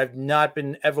 like I've not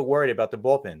been ever worried about the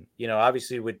bullpen.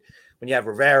 Obviously when you have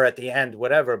Rivera at the end,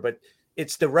 whatever, but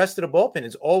it's the rest of the bullpen.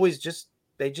 It's always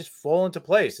they just fall into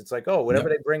place. It's like, oh, whatever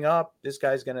they bring up, this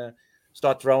guy's going to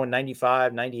start throwing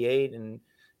 95, 98 and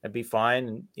be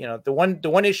fine. And, the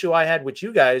one issue I had with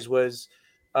you guys was,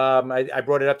 I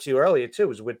brought it up to you earlier too,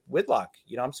 was with Whitlock.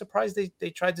 I'm surprised they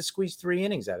tried to squeeze 3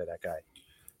 innings out of that guy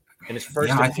in his first.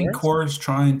 Yeah, I think Cora's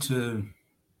trying to.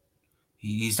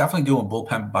 He's definitely doing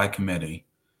bullpen by committee.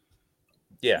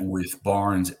 Yeah, with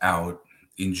Barnes out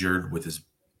injured with his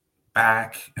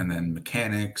back, and then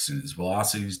mechanics and his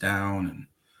velocity's down.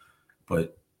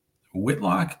 But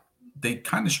Whitlock, they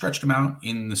kind of stretched him out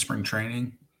in the spring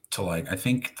training to I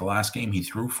think the last game he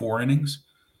threw 4 innings.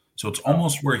 So it's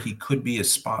almost where he could be a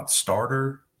spot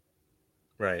starter.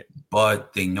 Right.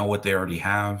 But they know what they already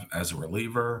have as a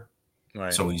reliever.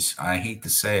 Right. So I hate to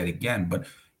say it again, but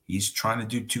he's trying to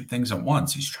do 2 things at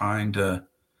once. He's trying to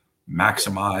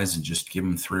maximize and just give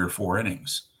him 3 or 4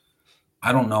 innings.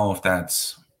 I don't know if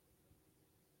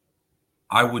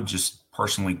I would just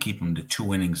personally keep him to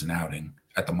 2 innings an outing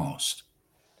at the most.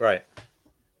 Right.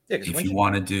 Yeah, if you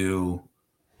want to do,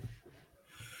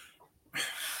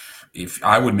 if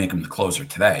I would make him the closer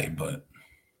today,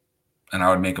 and I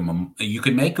would make him you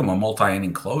could make him a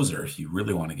multi-inning closer if you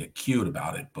really want to get cute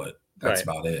about it, but that's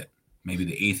about it. Maybe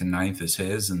the 8th and 9th is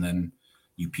his, and then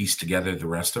you piece together the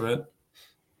rest of it.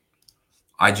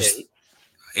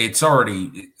 It's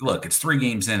already, look, it's 3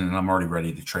 games in, and I'm already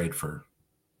ready to trade for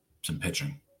some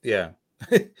pitching. Yeah.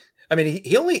 I mean,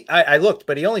 he only, I looked,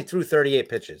 but he only threw 38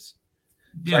 pitches.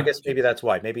 So I guess maybe that's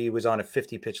why. Maybe he was on a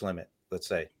 50 pitch limit, let's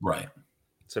say. Right.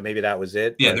 So maybe that was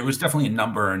it. Yeah, there was definitely a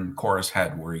number in Cora's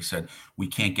head where he said, we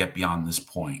can't get beyond this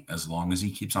point. As long as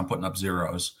he keeps on putting up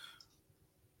zeros,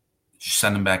 just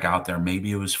send him back out there.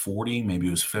 Maybe it was 40, maybe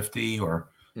it was 50, or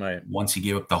once he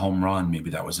gave up the home run, maybe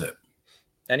that was it.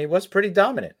 And he was pretty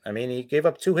dominant. I mean, he gave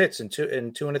up 2 hits in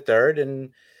two and a third,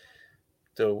 and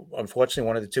so unfortunately,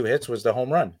 one of the 2 hits was the home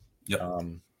run. Yep.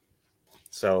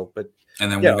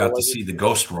 And then we got to see the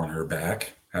ghost runner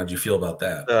back. How'd you feel about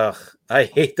that? Ugh, I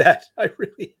hate that. I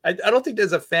don't think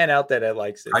there's a fan out there that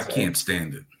likes it. I can't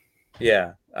stand it.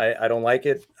 Yeah, I don't like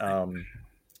it.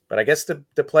 But I guess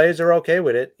the players are okay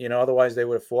with it. Otherwise they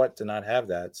would have fought to not have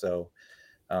that. So,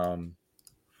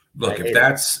 look,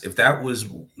 if that was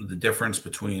the difference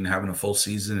between having a full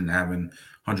season and having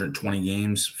 120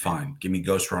 games, fine. Give me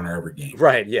Ghost Runner every game.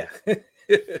 Right. Yeah.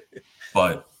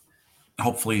 But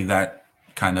hopefully that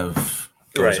kind of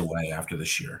goes away after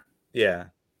this year. Yeah.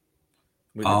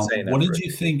 What did you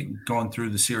think going through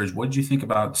the series? What did you think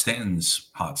about Stanton's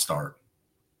hot start?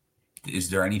 Is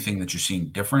there anything that you're seeing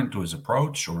different to his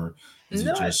approach, or is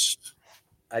it just?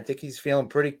 I think he's feeling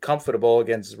pretty comfortable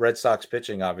against Red Sox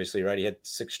pitching, obviously, right? He had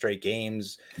 6 straight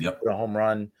games, with a home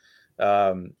run.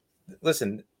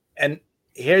 Listen, and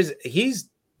he's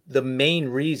the main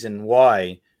reason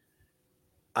why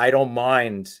I don't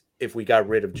mind if we got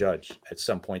rid of Judge at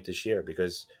some point this year,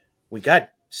 because we got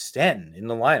Stanton in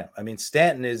the lineup. I mean,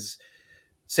 Stanton is,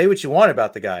 say what you want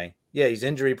about the guy. Yeah, he's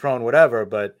injury prone, whatever,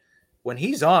 but when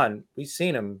he's on, we've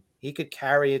seen him, he could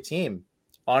carry a team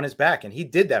on his back, and he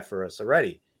did that for us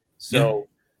already. So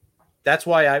that's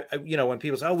why I when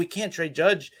people say, oh, we can't trade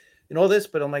Judge and all this,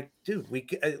 but I'm like, dude, we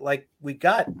got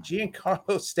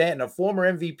Giancarlo Stanton, a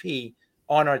former MVP,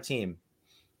 on our team.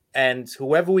 And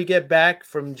whoever we get back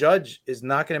from Judge is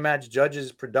not going to match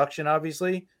Judge's production,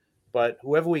 obviously, but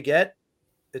whoever we get,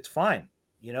 it's fine.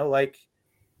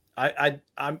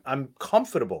 I'm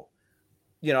comfortable.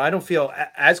 I don't feel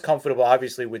as comfortable,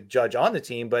 obviously, with Judge on the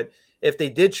team, but if they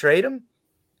did trade him,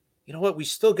 you know what? We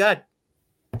still got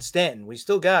Stanton. We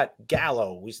still got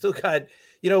Gallo. We still got,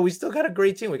 a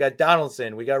great team. We got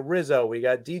Donaldson. We got Rizzo. We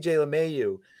got DJ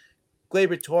LeMahieu,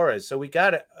 Gleyber Torres. So we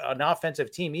got an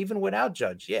offensive team, even without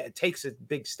Judge. Yeah, it takes a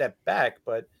big step back,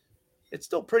 but it's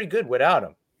still pretty good without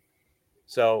him.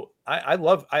 So I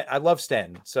love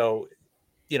Stanton. So,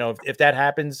 if that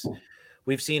happens,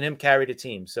 we've seen him carry the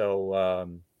team. So,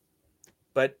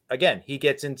 but again, he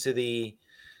gets into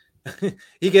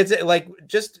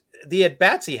just the at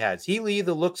bats he has. He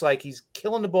either looks like he's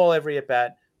killing the ball every at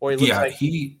bat, or he looks like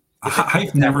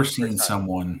I've never seen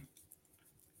someone.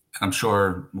 I'm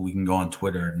sure we can go on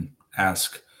Twitter and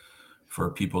ask for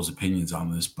people's opinions on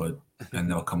this,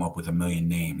 and they'll come up with a million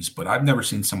names. But I've never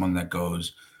seen someone that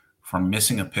goes from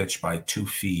missing a pitch by 2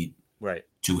 feet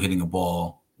to hitting a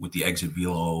ball with the exit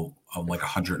velo of like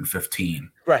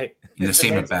 115 in the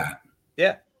same at bat.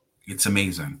 Yeah, it's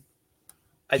amazing.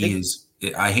 I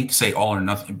hate to say all or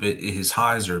nothing, but his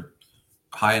highs are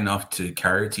high enough to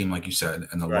carry a team, like you said,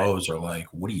 and the lows are like,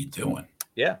 what are you doing?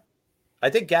 Yeah, I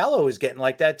think Gallo is getting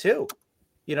like that too.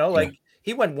 He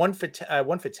went 1 for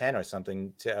 10 or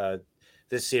something to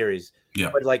this series. Yeah,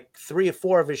 but like 3 or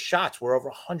 4 of his shots were over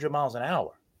 100 miles an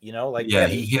hour. He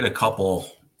hit a couple.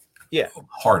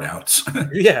 Hard outs.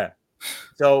 Yeah.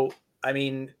 So I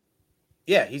mean,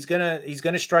 he's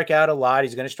gonna strike out a lot.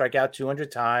 He's gonna strike out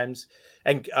 200 times.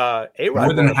 And A-Rod,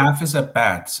 more than half his at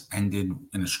bats ended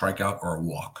in a strikeout or a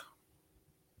walk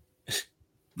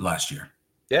last year.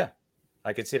 Yeah,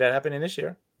 I could see that happening this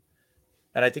year.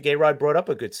 And I think A-Rod brought up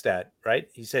a good stat, right?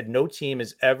 He said no team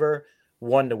has ever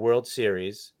won the World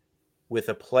Series with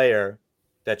a player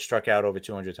that struck out over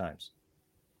 200 times.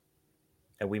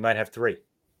 And we might have 3.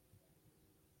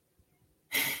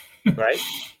 Right?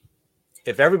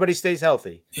 If everybody stays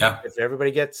healthy. Yeah. If everybody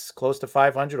gets close to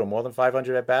 500 or more than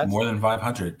 500 at bats. More than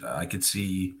 500. I could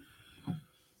see.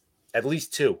 At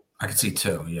least 2. I could see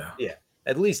 2, yeah. Yeah,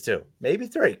 at least 2. Maybe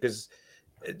 3, because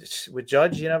with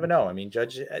Judge, you never know. I mean,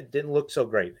 Judge didn't look so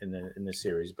great in the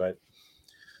series. But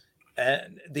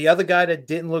and the other guy that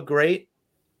didn't look great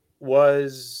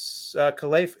was was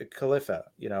Khalifa,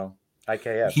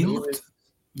 IKF. He looked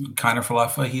kind of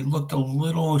Falefa. He looked a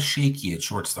little shaky at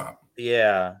shortstop.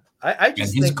 Yeah. I And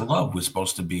just his think, glove was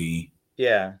supposed to be,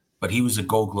 yeah, but he was a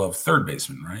Gold Glove third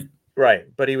baseman, right? right.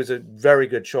 But he was a very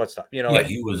good shortstop. Yeah, Like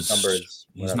he was. numbers,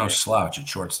 He's no whatever. slouch at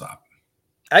shortstop.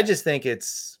 I just think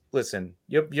listen,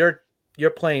 you're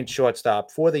playing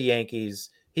shortstop for the Yankees.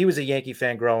 He was a Yankee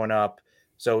fan growing up,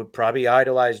 so probably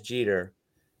idolized Jeter.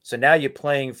 So now you're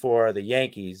playing for the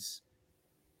Yankees,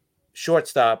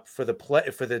 shortstop for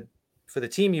the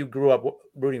team you grew up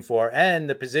rooting for, and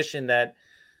the position that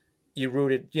you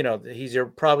rooted. He's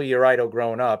probably your idol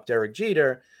growing up, Derek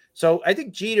Jeter. So I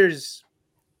think Jeter's.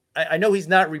 I know he's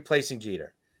not replacing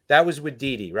Jeter. That was with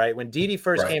Didi, right? When Didi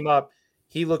first came up,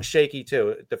 he looked shaky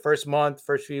too. The first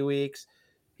few weeks,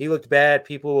 he looked bad.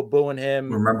 People were booing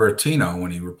him. Remember Tino when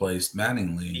he replaced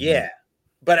Mattingly? Yeah,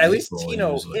 but at least April,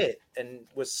 Tino hit and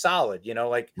was solid.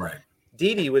 Right.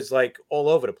 Didi was like all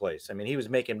over the place. I mean, he was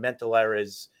making mental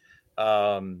errors.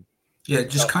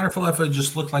 Just kind of Falefa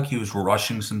just looked like he was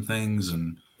rushing some things,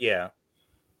 and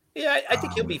I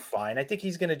think he'll be fine. I think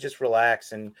he's going to just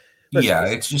relax and. Listen,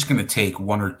 it's just going to take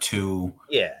one or two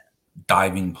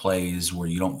diving plays where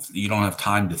you don't have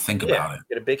time to think about it.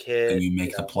 Get a big hit, and you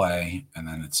make the play, and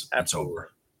then it's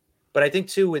over. But I think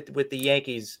too with the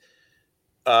Yankees,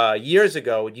 years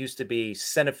ago it used to be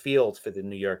center field for the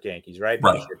New York Yankees, right?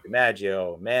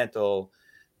 DiMaggio, Mantle,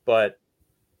 but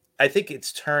I think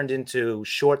it's turned into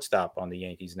shortstop on the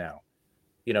Yankees now.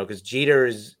 Because Jeter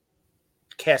is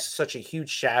cast such a huge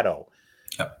shadow.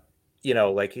 Yep.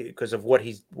 Because of what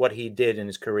he did in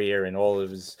his career and all of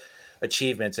his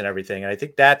achievements and everything. And I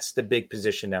think that's the big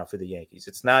position now for the Yankees.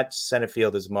 It's not center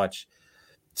field as much.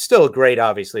 It's still great,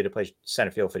 obviously, to play center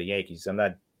field for the Yankees. I'm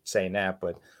not saying that,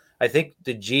 but I think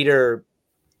the Jeter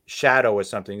shadow or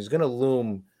something is going to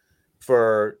loom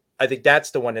I think that's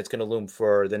the one that's going to loom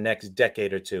for the next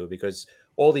decade or two, because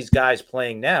all these guys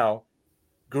playing now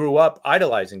grew up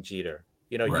idolizing Jeter.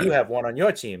 You have one on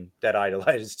your team that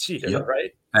idolizes Jeter,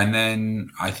 right? And then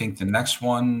I think the next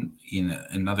one in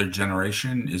another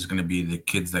generation is going to be the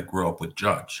kids that grew up with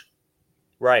Judge.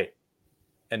 Right.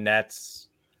 And that's,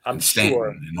 I'm sure.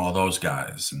 And all those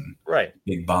guys and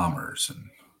big bombers. And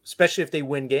especially if they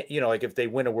win, like if they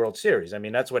win a World Series. I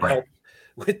mean, that's what helped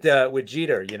with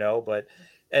Jeter, but,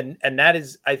 and that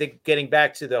is, I think, getting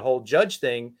back to the whole Judge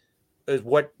thing is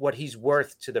what he's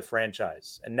worth to the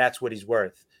franchise. And that's what he's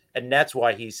worth. And that's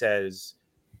why he says,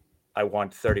 I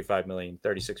want 35 million,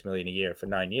 36 million a year for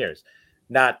 9 years,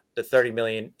 not the 30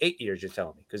 million, 8 years you're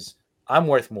telling me, because I'm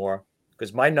worth more,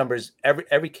 because my numbers,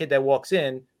 every kid that walks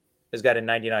in has got a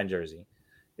 99 jersey.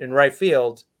 In right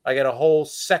field, I got a whole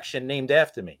section named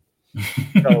after me.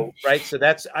 So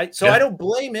I don't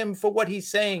blame him for what he's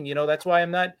saying. That's why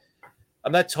I'm not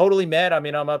totally mad. I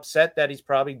mean, I'm upset that he's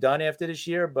probably done after this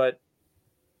year, but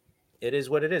it is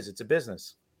what it is. It's a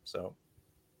business. So.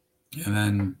 And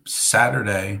then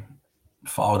Saturday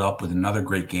followed up with another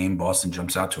great game. Boston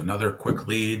jumps out to another quick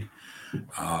lead.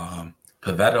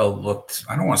 Pivetta looked,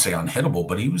 I don't want to say unhittable,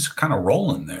 but he was kind of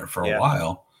rolling there for a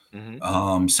while.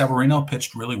 Mm-hmm. Severino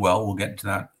pitched really well. We'll get into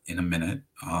that in a minute.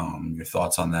 Your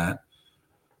thoughts on that?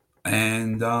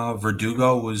 And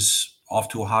Verdugo was off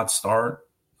to a hot start.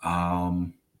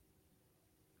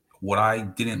 What I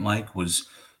didn't like was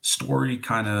Story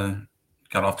kind of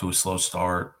got off to a slow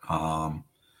start.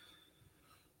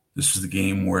 This was the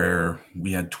game where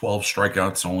we had 12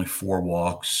 strikeouts, only 4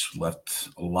 walks, left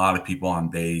a lot of people on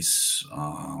base.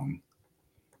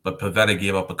 But Pivetta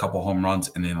gave up a couple home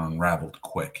runs and then unraveled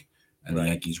quick. And the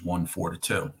Yankees won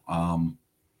 4-2.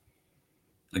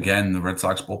 Again, the Red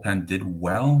Sox bullpen did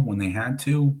well when they had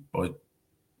to, but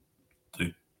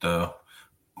the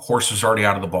horse was already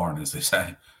out of the barn, as they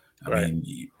say. I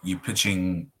mean, you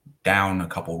pitching down a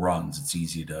couple runs, it's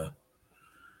easy to.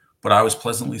 But I was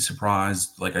pleasantly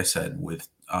surprised, like I said, with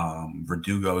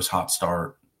Verdugo's hot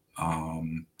start.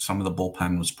 Some of the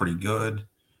bullpen was pretty good.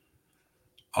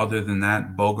 Other than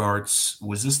that, Bogaerts,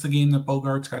 was this the game that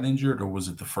Bogaerts got injured, or was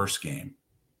it the first game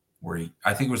where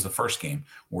I think it was the first game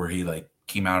where he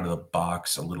came out of the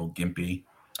box a little gimpy.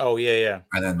 Oh, yeah.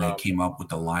 And then they came up with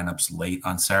the lineups late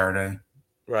on Saturday.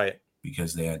 Right.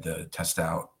 Because they had to test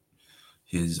out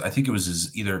I think it was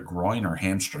his either groin or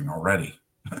hamstring already.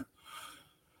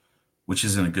 Which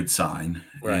isn't a good sign.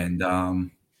 Right. And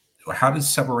how does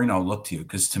Severino look to you?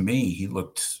 Because to me, he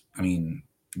looked, I mean,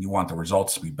 you want the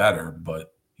results to be better,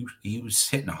 but he was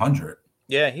hitting 100.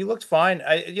 Yeah, he looked fine.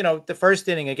 The first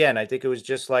inning, again, I think it was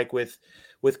just like with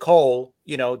Cole,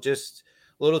 just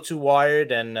a little too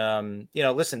wired. And,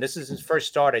 listen, this is his first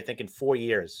start, I think, in 4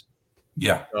 years.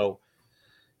 Yeah. So,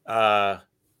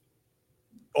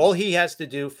 all he has to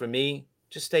do for me,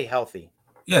 just stay healthy.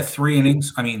 Yeah, 3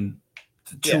 innings. I mean,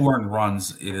 the Yeah, 2 earned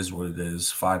runs, it is what it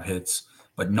is. 5 hits,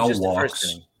 but it's no just the first walks,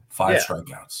 inning. five Yeah,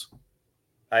 strikeouts,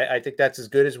 I think that's as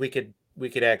good as we could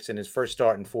ask in his first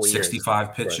start in 4 years 65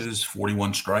 for us. pitches,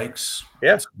 41 strikes.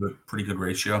 Yeah, It's a pretty good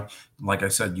ratio. Like I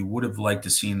said, you would have liked to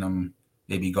seen him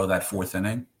maybe go that 4th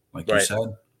inning, like you right.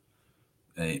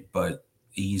 said. But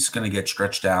he's going to get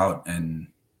stretched out, and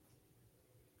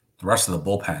the rest of the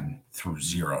bullpen threw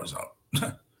zeros up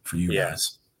for you Yeah,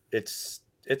 guys. it's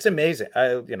amazing.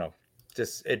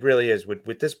 Just it really is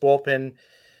with this bullpen,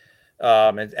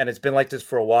 and it's been like this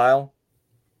for a while.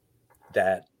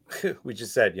 That we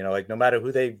just said, like no matter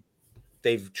who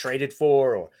they've traded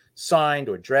for or signed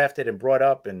or drafted and brought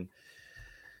up, and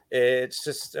it's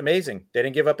just amazing. They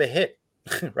didn't give up a hit,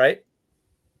 right?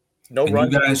 No And you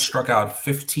runs. guys struck out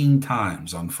 15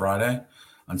 times on Friday.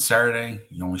 On Saturday,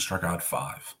 you only struck out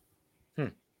 5. Hmm,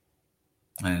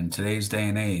 And in today's day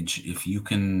and age, if you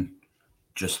can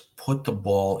just put the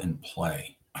ball in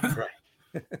play,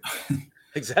 right.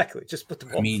 Exactly. Just put the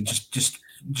I ball. mean, just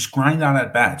grind out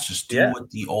at bats. Just do Yeah.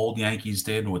 what the old Yankees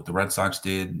did, what the Red Sox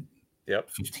did Yep.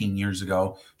 15 years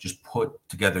ago. Just put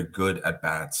together good at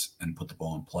bats and put the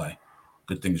ball in play.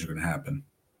 Good things are going to happen.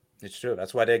 It's true.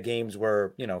 That's why their games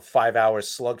were, 5 hours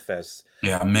slugfest.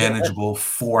 Yeah, a manageable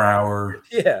 4 hour.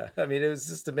 Yeah. I mean, it was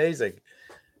just amazing.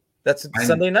 That's And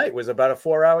Sunday night was about a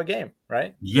 4-hour game,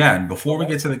 right? yeah, and before we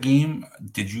get to the game,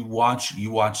 did you watch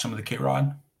some of the K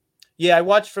Rod? Yeah, I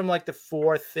watched from like the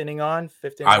 4th inning on,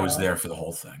 5th inning I was on. there for the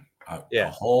whole thing. The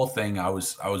Yeah. whole thing, I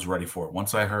was ready for it.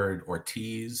 Once I heard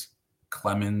Ortiz,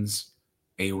 Clemens,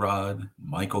 A-Rod,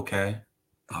 Michael K,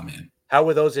 I'm in. How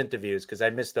were those interviews? Because I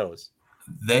missed those.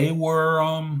 They were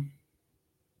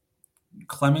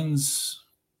Clemens.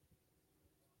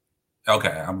 Okay,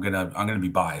 I'm gonna be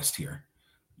biased here.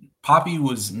 Poppy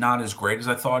was not as great as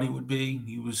I thought he would be.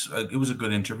 It was a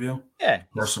good interview. Yeah.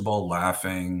 Personable,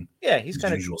 laughing, Yeah, he's his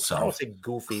kind of, usual I don't want self. to say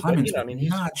goofy, but Clemens I would mean, he's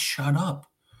not shut up.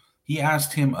 He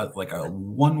asked him like a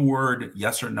one-word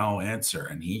yes or no answer,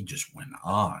 and he just went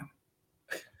on.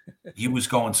 He was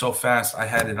going so fast. I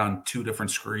had it on 2 different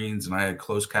screens, and I had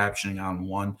closed captioning on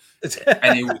one,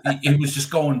 and it was just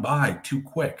going by too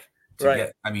quick to right.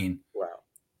 get. I mean,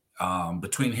 Wow.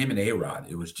 between him and A-Rod,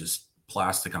 it was just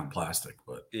plastic on plastic.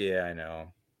 Yeah, I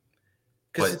know.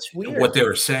 Because But it's weird. what they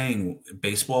were saying,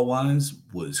 baseball-wise,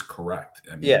 was correct.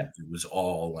 I mean, Yeah. it was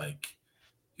all like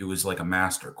it was like a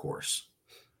master course.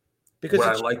 Because What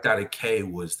I it's liked out of K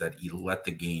was that he let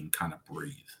the game kind of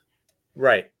breathe.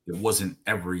 right. It wasn't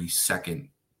every second,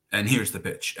 and here's the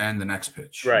pitch, and the next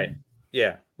pitch. Right.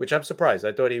 Yeah. Which I'm surprised.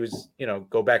 I thought he was,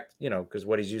 go back, because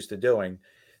what he's used to doing,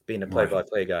 being a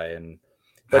play-by-play guy.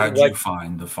 But How'd you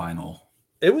find the final?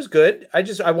 it was good.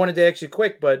 I wanted to ask you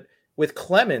quick, but with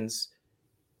Clemens,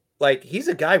 like he's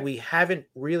a guy we haven't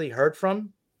really heard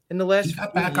from in the last He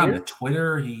got few back years. on the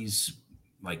Twitter. He's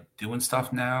like doing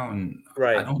stuff now, and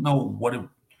Right. I don't know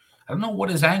what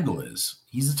his angle is.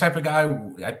 He's the type of guy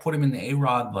I put him in the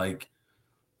A-Rod. Like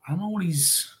I don't know what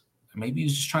maybe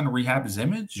he's just trying to rehab his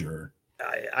image, or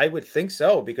I would think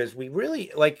so, because we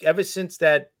really like ever since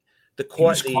the he court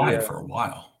was quiet for a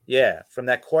while. Yeah, from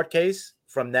that court case,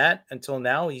 from that until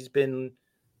now, he's been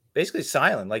basically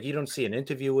silent. Like you don't see an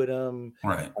interview with him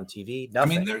Right. on TV.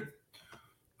 Nothing.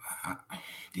 I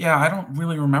mean, I don't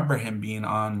really remember him being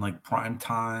on like prime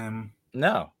time.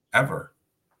 No, ever.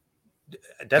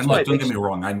 That's and why. Look, don't get me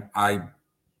wrong.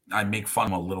 I make fun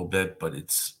of him a little bit, but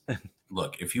it's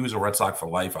look. If he was a Red Sox for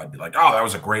life, I'd be like, oh, that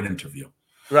was a great interview.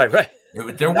 Right.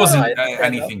 There wasn't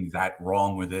anything that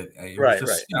wrong with it. It was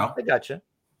just, I gotcha.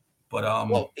 But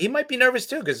well, he might be nervous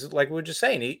too, because like we were just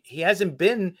saying, he hasn't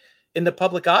been in the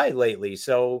public eye lately.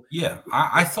 So yeah,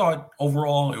 I thought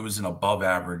overall it was an above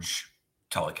average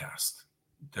telecast.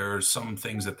 There's some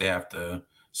things that they have to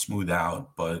smooth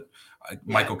out, but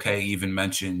Michael K even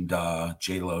mentioned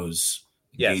J-Lo's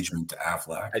engagement to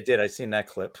Affleck. I did. I seen that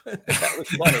clip. That was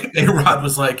funny. A-Rod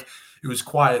was like, it was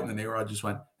quiet, and then A-Rod just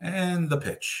went, and the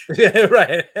pitch. Yeah,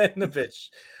 right. And the pitch.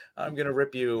 I'm gonna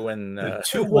rip you when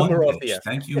 2-1 pitch.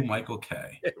 Thank you, Michael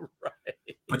K.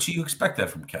 Right. But you expect that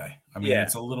from K. I mean,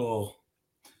 it's a little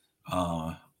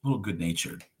good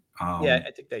natured.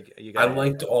 I think I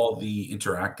liked all the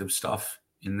interactive stuff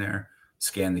in there.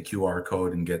 Scan the QR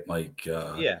code and get like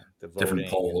the different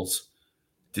polls.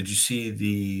 Did you see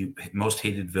the most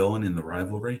hated villain in the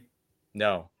rivalry?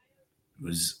 No. It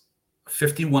was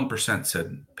 51%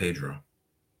 said Pedro.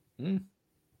 It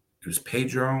was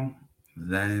Pedro,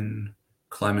 then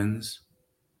Clemens,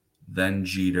 then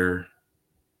Jeter.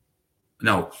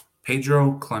 No,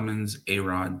 Pedro, Clemens,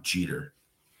 A-Rod, Jeter.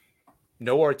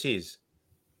 No Ortiz.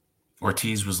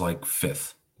 Ortiz was like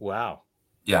 5th. Wow.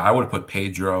 Yeah, I would have put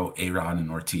Pedro, A-Rod,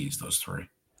 and Ortiz, those 3.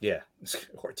 Yeah.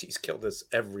 Ortiz killed us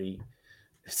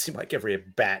it seemed like every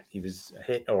at bat he was a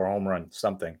hit or a home run,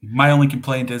 something. My only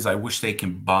complaint is I wish they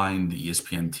combined the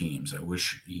ESPN teams. I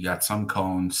wish you got some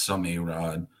Cone, some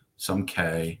A-Rod, some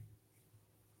K.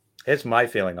 Here's my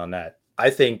feeling on that. I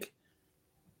think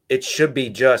it should be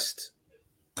just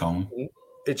Cone.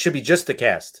 the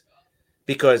cast,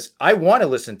 because I want to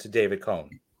listen to David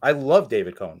Cone. I love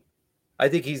David Cone. I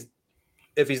think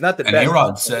if he's not the And best.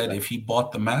 A-Rod said if he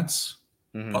bought the Mets,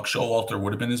 Mm-hmm. Buck Showalter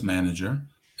would have been his manager,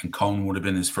 and Cone would have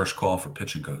been his first call for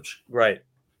pitching coach. Right.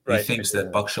 He thinks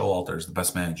that Buck Showalter is the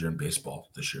best manager in baseball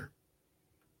this year.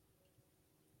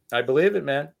 I believe it,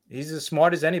 man. He's as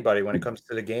smart as anybody when it comes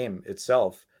to the game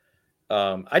itself.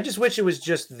 I just wish it was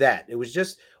just that. It was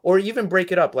just, or even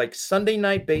break it up. Like Sunday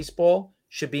night baseball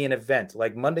should be an event.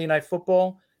 Like Monday night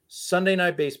football, Sunday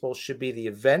night baseball should be the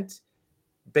event.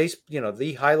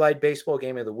 The highlight baseball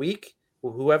game of the week,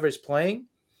 whoever's playing,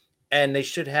 and they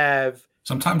should have.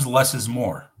 Sometimes less is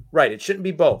more. Right. It shouldn't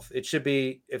be both. It should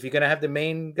be, if you're going to have the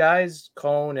main guys,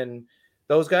 Cone and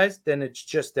those guys, then it's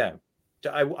just them.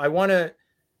 I want to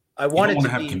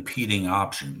have competing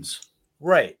options.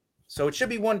 Right. So it should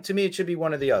be one, to me, it should be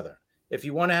one or the other. If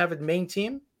you want to have a main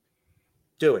team,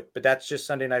 do it. But that's just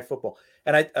Sunday night football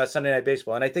and Sunday night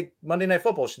baseball. And I think Monday night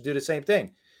football should do the same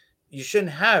thing. You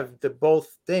shouldn't have the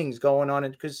both things going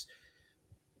on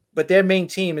but their main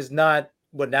team is not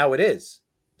what now it is.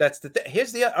 That's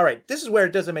all right. This is where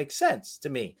it doesn't make sense to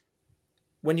me.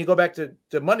 When you go back to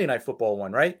the Monday night football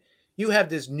one, right? You have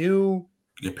this new.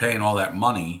 You're paying all that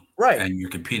money, right? And you're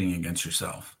competing against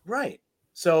yourself, right?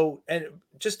 So, and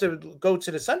just to go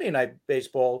to the Sunday night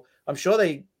baseball, I'm sure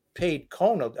they paid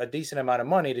Cone a decent amount of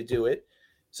money to do it.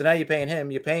 So now you're paying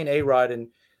him, you're paying A-Rod, and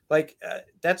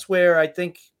that's where I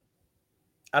think.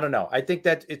 I don't know. I think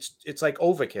that it's like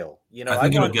overkill. I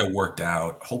think it'll get worked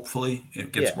out. Hopefully,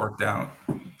 it gets worked out.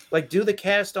 Like do the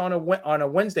cast on a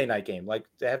Wednesday night game, like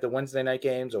they have the Wednesday night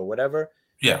games or whatever.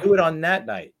 Yeah, do it on that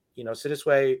night. So this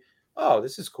way, oh,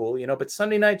 this is cool. But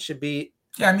Sunday night should be.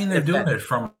 Yeah, I mean they're doing it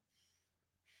from.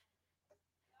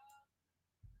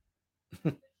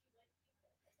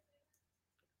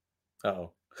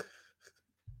 Uh-oh.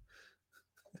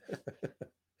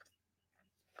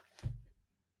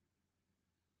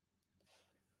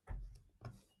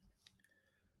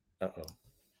 Uh-oh.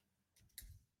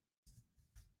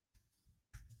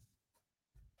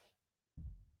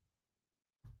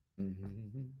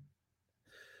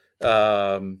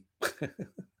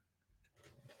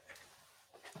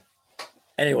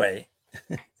 Anyway.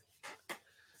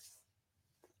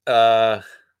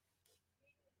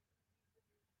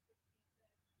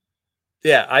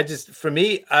 Yeah,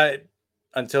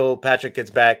 until Patrick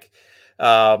gets back,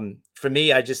 for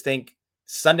me, I just think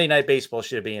Sunday night baseball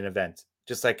should be an event,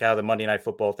 just like how the Monday night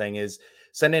football thing is.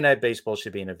 Sunday night baseball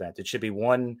should be an event. It should be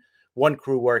one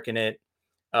crew working it.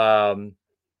 I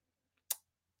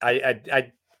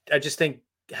just think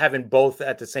having both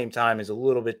at the same time is a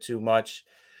little bit too much.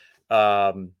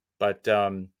 I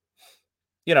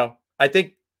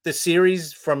think the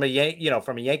series from a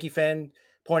Yankee fan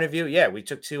point of view, yeah, we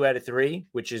took 2 out of 3,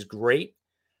 which is great.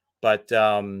 But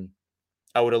I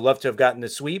would have loved to have gotten the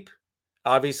sweep,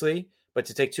 obviously. But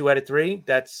to take 2 out of 3,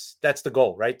 that's the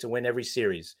goal, right? To win every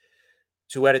series.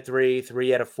 2 out of 3,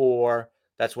 3 out of 4.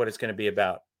 That's what it's going to be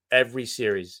about. Every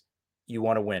series, you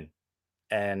want to win.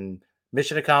 And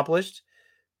mission accomplished.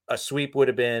 A sweep would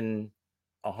have been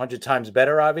 100 times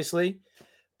better, obviously.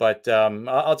 But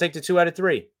I'll take the 2 out of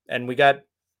 3. And we got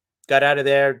out of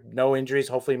there, no injuries.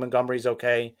 Hopefully Montgomery's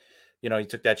okay. He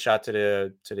took that shot to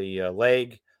the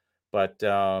leg. But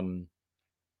other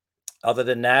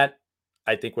than that,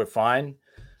 I think we're fine.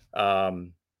 I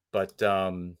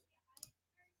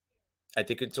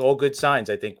think it's all good signs.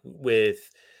 I think with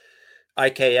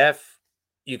IKF,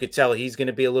 you could tell he's going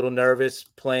to be a little nervous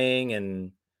playing,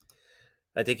 and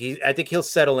I think he'll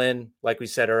settle in, like we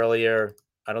said earlier.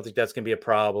 I don't think that's going to be a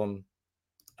problem.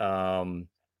 But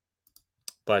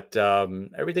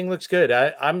everything looks good.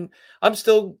 I'm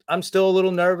still a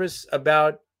little nervous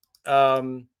about.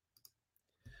 I'm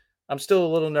still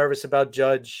a little nervous about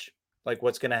Judge, like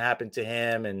what's going to happen to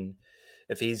him, and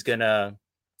if it's going to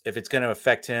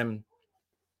affect him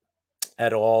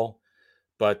at all.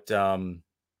 But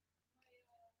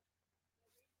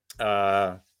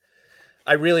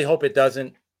I really hope it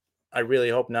doesn't. I really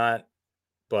hope not.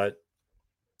 But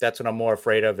that's what I'm more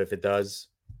afraid of if it does.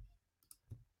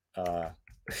 I'm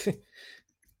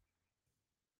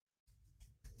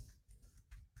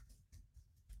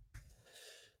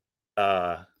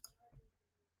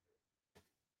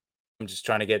just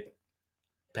trying to get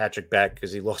Patrick back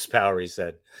because he lost power. He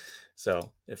said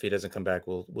so. If he doesn't come back,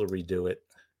 we'll redo it.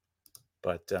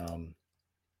 But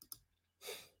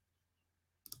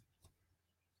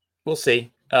we'll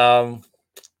see. I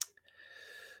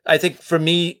think for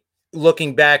me,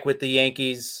 looking back with the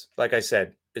Yankees, like I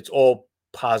said, it's all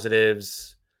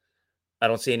positives. I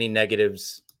don't see any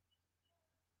negatives.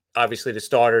 Obviously, the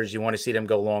starters, you want to see them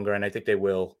go longer, and I think they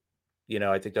will.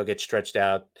 I think they'll get stretched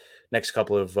out next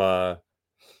couple of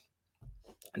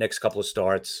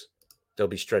starts. They'll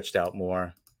be stretched out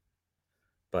more.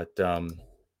 But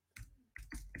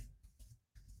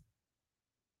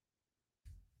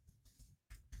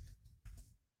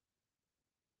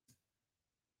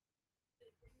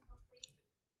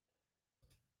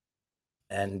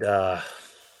and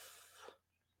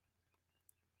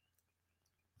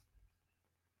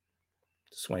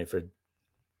just waiting for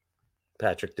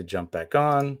Patrick to jump back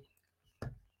on.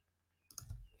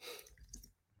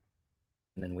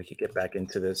 And then we could get back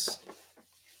into this.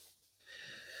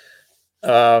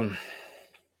 And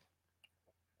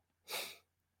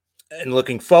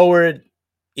looking forward,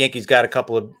 Yankees got a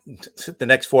couple of the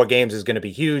next 4 games is going to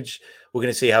be huge. We're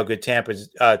going to see how good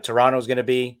Toronto is going to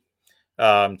be.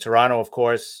 Toronto, of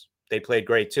course, they played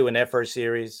great too in their first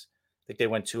series. I think they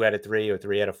went 2 out of 3 or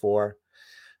 3 out of 4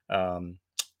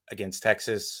 against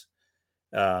Texas.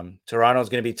 Toronto is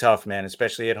going to be tough, man,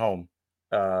 especially at home.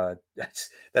 That's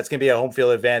going to be a home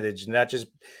field advantage. Not just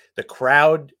the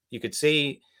crowd. You could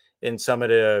see in some of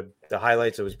the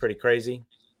highlights, it was pretty crazy.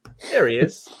 There he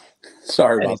is.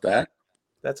 Sorry about that.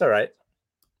 That's all right.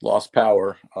 Lost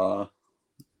power.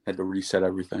 Had to reset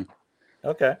everything.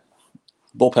 Okay.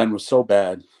 Bullpen was so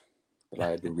bad that I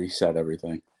had to reset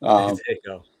everything. There you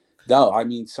go. No, I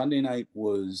mean, Sunday night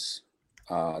was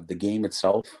the game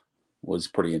itself was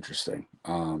pretty interesting.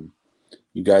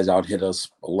 You guys out hit us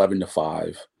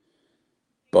 11-5,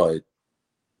 but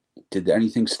did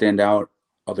anything stand out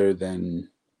other than,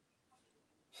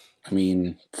 I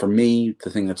mean, for me, the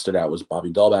thing that stood out was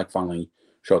Bobby Dahlbeck finally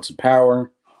showed some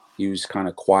power. He was kind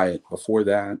of quiet before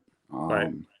that.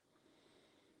 Right.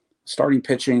 Starting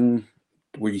pitching,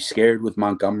 were you scared with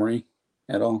Montgomery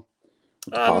at all?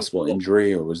 With the possible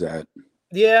injury, or was that?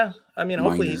 Yeah, I mean,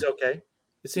 hopefully minor? he's okay.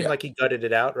 It seems like he gutted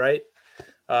it out, right?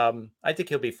 I think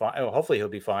he'll be fine. Oh, hopefully he'll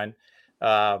be fine.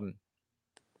 I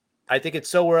think it's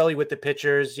so early with the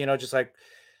pitchers, just like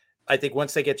I think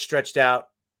once they get stretched out,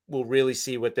 we'll really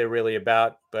see what they're really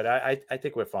about. But I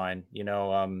think we're fine.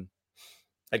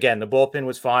 Again, the bullpen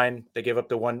was fine. They gave up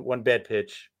the one bad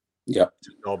pitch. Yep.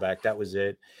 Go back. That was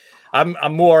it.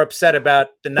 I'm more upset about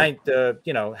the ninth,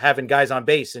 having guys on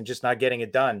base and just not getting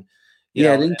it done.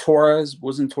 Wasn't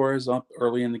Torres up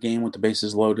early in the game with the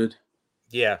bases loaded?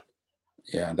 Yeah.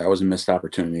 Yeah, that was a missed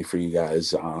opportunity for you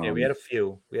guys. We had a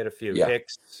few. Yeah.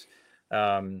 Hicks.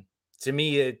 To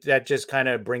me, that just kind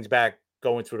of brings back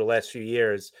going through the last few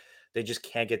years. They just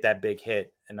can't get that big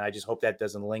hit, and I just hope that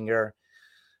doesn't linger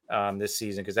this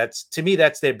season, because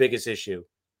that's their biggest issue,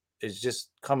 is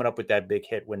just coming up with that big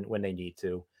hit when they need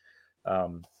to.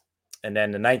 And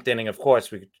then the ninth inning, of course,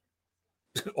 we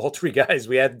all 3 guys.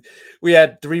 We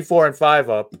had 3, 4, and 5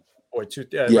 up. Or 2,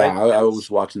 right? I was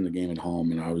watching the game at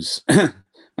home, and I was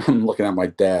I'm looking at my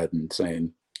dad and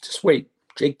saying, just wait,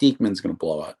 Jake Diekman's going to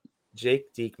blow out.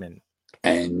 Jake Diekman.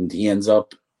 And he ends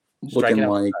up looking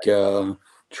like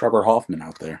Trevor Hoffman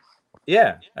out there.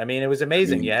 Yeah, I mean, it was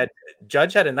amazing.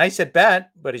 Judge had a nice at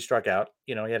bat, but he struck out.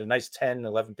 He had a nice 10,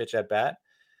 11 pitch at bat.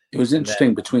 It was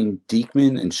interesting between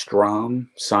Diekman and Strahm,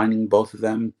 signing both of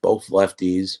them, both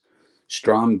lefties.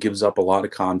 Strahm gives up a lot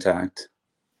of contact,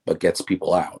 but gets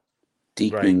people out.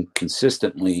 Diekman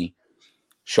consistently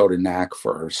showed a knack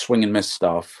for swing and miss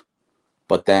stuff,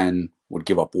 but then would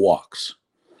give up walks.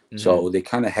 Mm-hmm. So they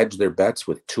kind of hedged their bets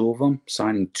with 2 of them,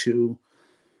 signing 2,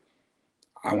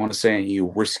 I want to say,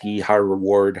 risky, high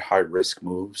reward, high risk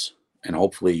moves, and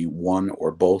hopefully one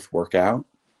or both work out.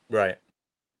 Right.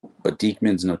 But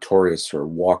Diekman's notorious for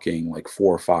walking like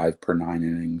 4 or 5 per 9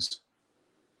 innings.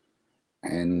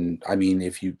 And I mean,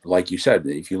 if you look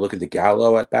at the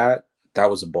Gallo at bat, that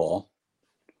was a ball.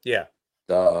 Yeah.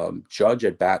 The Judge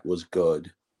at bat was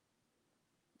good.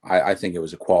 I think it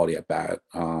was a quality at bat.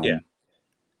 And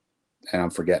I'm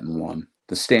forgetting one.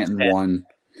 The Stanton one.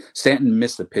 Stanton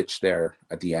missed a pitch there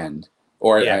at the end.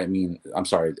 I'm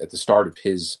sorry, at the start of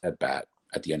his at bat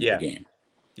at the end of the game.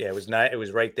 Yeah, it was not. It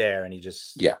was right there, and he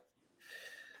just. Yeah.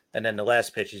 And then the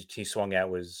last pitch he swung at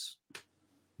was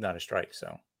not a strike.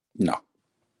 So. No.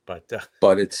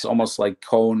 But it's almost like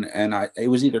Cone it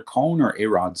was either Cone or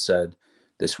A-Rod said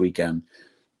this weekend,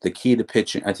 the key to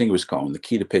pitching, I think it was Cone, the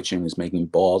key to pitching is making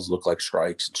balls look like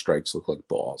strikes and strikes look like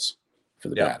balls for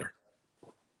the batter.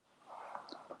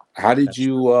 How did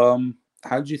you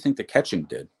think the catching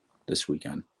did this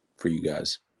weekend for you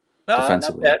guys Not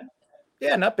defensively? bad.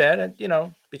 Yeah, not bad.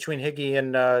 Between Higgy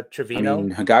and I Trevino.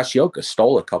 mean, Higashioka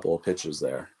stole a couple of pitches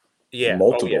there. Yeah. Oh, yeah.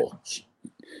 Multiple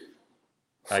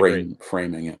I agree.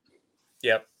 framing it.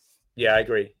 Yep. Yeah, I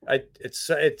agree.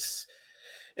 It's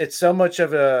so much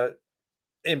of a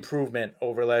improvement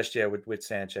over last year with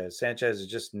Sanchez. Sanchez is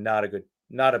just not a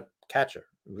catcher.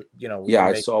 Yeah,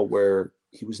 I saw where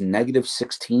he was negative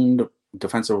 16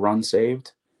 defensive runs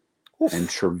saved. Oof. And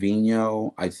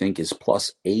Trevino, I think, is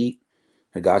 +8.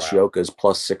 Higashioka is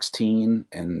 +16.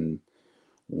 And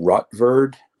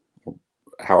Rutverd,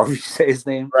 however you say his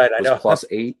name, right, I know,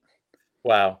 +8.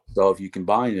 Wow. So if you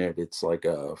combine it, it's like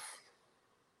a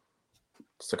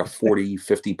 40,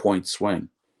 50 point swing,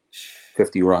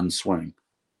 50 run swing.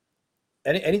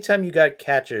 Anytime you got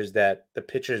catchers that the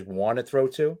pitchers want to throw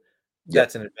to,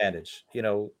 that's an advantage.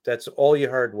 That's all you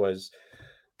heard was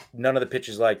none of the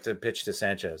pitchers like to pitch to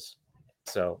Sanchez.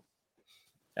 So,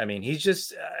 I mean, I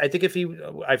think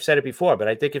I've said it before, but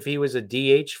I think if he was a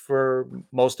DH for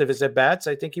most of his at bats,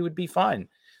 I think he would be fine.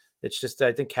 It's just,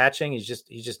 I think catching, he's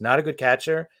just not a good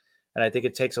catcher. And I think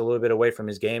it takes a little bit away from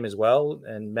his game as well,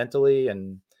 and mentally,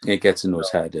 and it gets into his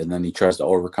head, and then he tries to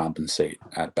overcompensate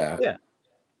at bat. Yeah.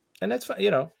 And that's fine.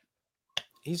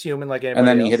 He's human like anybody else.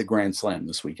 And then he hit a grand slam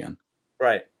this weekend.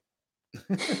 Right.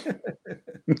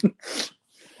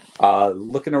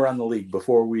 Looking around the league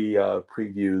before we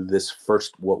preview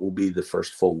what will be the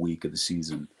first full week of the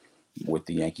season with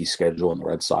the Yankees schedule and the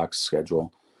Red Sox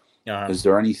schedule. Is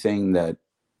there anything that,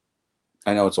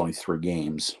 I know it's only 3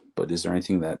 games, but is there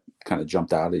anything that kind of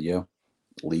jumped out at you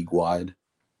league wide?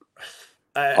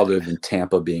 Other than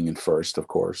Tampa being in first, of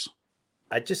course.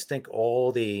 I just think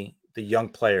all the young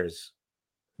players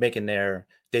making their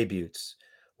debuts,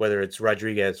 whether it's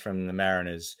Rodriguez from the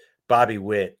Mariners, Bobby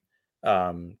Witt,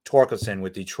 Torkelson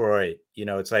with Detroit,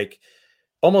 it's like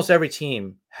almost every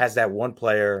team has that one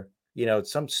player,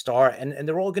 some star, and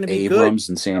they're all going to be good. Abrams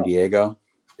in San Diego.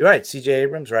 You're right, CJ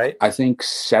Abrams, right? I think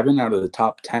 7 out of the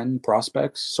top 10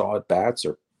 prospects saw at bats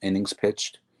or innings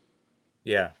pitched.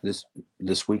 Yeah.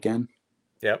 This weekend.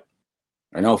 Yep.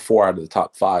 I know 4 out of the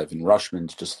top 5, and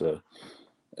Rushman's just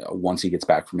once he gets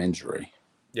back from injury.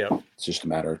 Yeah, it's just a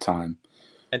matter of time.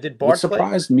 And did Bart what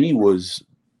surprised me was,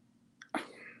 I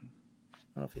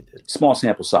don't know if he did. Small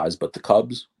sample size, but the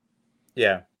Cubs.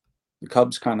 Yeah, the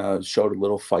Cubs kind of showed a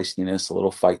little feistiness, a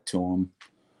little fight to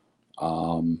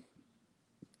them.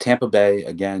 Tampa Bay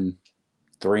again,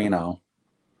 3-0.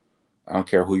 I don't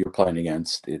care who you're playing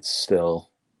against.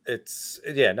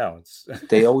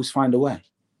 They always find a way.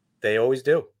 They always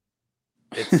do.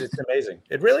 It's amazing.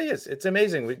 It really is. It's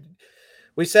amazing.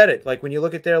 We said it. Like when you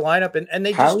look at their lineup and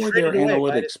they just traded away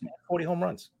analytics 40 home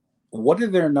runs. What are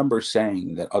their numbers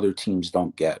saying that other teams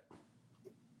don't get?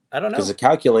 I don't know. Because a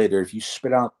calculator, if you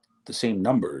spit out the same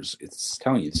numbers, it's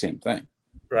telling you the same thing.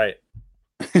 Right.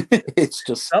 It's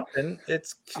just something.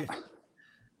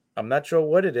 I'm not sure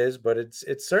what it is, but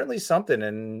it's certainly something,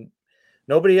 and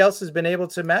nobody else has been able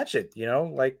to match it.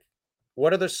 Like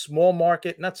what other not small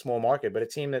market, but a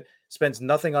team that spends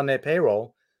nothing on their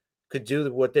payroll could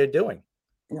do what they're doing.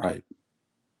 Right.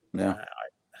 Yeah.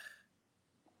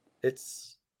 I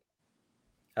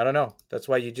don't know. That's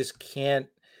why you just can't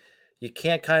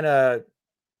take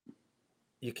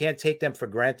them for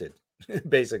granted,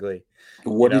 basically.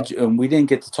 We didn't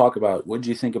get to talk about, what did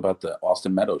you think about the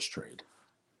Austin Meadows trade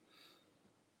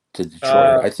to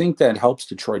Detroit? I think that helps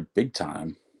Detroit big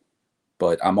time,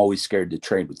 but I'm always scared to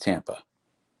trade with Tampa.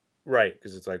 Right.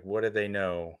 Because it's like, what do they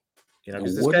know?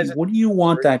 What do you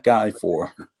want that guy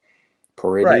for?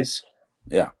 Paredes? Right.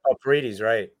 Yeah. Oh, Paredes,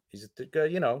 right. He's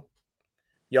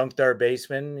young third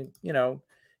baseman.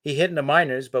 He hit in the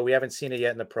minors, but we haven't seen it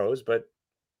yet in the pros. But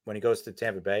when he goes to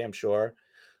Tampa Bay, I'm sure,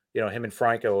 him and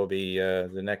Franco will be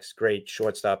the next great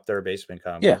shortstop third baseman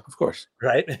combo. Yeah, of course.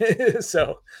 Right.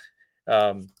 So,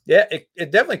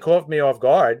 it definitely caught me off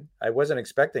guard. I wasn't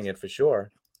expecting it for sure.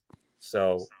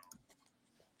 So,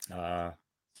 and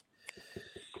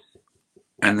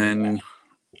then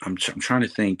I'm trying to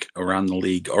think around the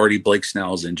league. Already Blake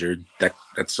Snell's injured.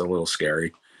 That's a little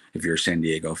scary if you're a San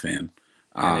Diego fan.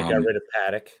 And they got rid of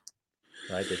Paddock.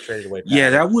 Right, they traded away Paddock. Yeah,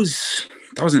 that was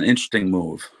an interesting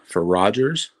move for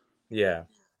Rodgers. Yeah.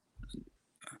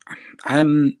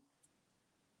 I'm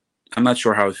not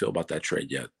sure how I feel about that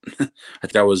trade yet. I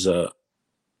think that was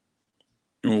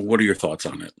what are your thoughts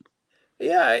on it?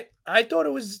 Yeah, I thought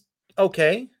it was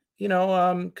okay.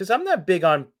 Because I'm not big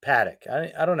on Paddock.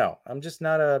 I don't know. I'm just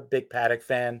not a big Paddock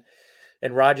fan.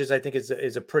 And Rodgers, I think, is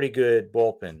a pretty good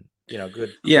bullpen.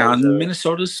 Good. Yeah, on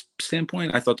Minnesota's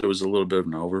standpoint, I thought there was a little bit of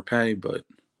an overpay, but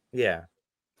Yeah,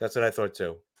 that's what I thought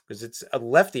too. Because it's a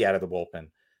lefty out of the bullpen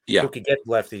Yeah. who could get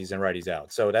lefties and righties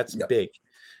out. So that's Yep. big,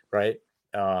 right?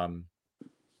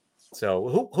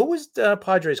 So who was the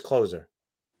Padres closer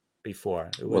before?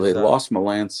 It Well, was, they lost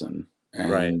Melanson,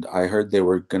 right. and I heard they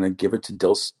were going to give it to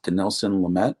Dinelson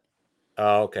Lamet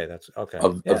Oh, okay. That's okay.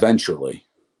 Yeah. eventually.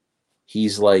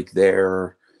 He's like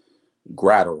their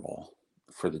Gratterall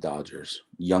for the Dodgers.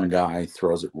 Young guy,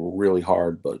 throws it really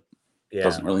hard, but Yeah.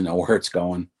 doesn't really know where it's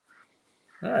going.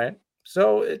 All right.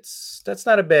 So that's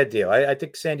not a bad deal. I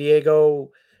think San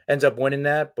Diego ends up winning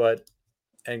that, but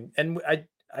and I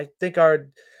think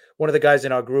one of the guys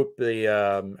in our group,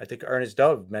 I think Ernest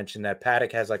Dove mentioned that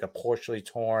Paddock has like a partially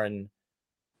torn.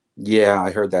 Yeah,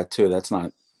 I heard that too. That's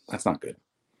not good.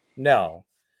 No,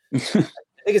 I think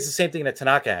it's the same thing that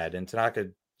Tanaka had, and Tanaka,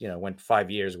 went 5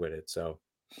 years with it. So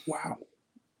wow.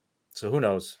 So who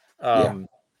knows?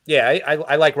 Yeah.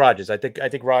 I like Rogers. I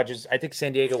think Rogers. I think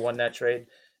San Diego won that trade,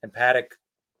 and Paddock.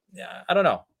 Yeah, I don't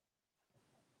know.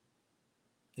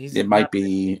 It might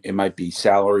be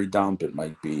salary dump. It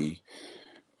might be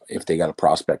if they got a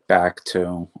prospect back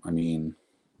too. I mean,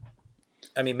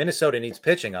 Minnesota needs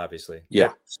pitching, obviously.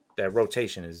 Yeah. That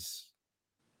rotation is.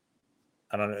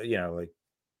 I don't know. Like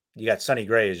you got Sonny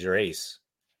Gray as your ace.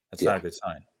 That's not a good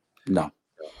sign. No.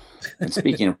 And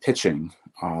speaking of pitching,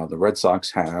 the Red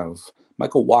Sox have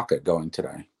Michael Wacha going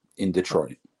today in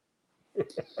Detroit,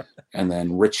 and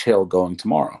then Rich Hill going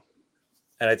tomorrow.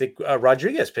 And I think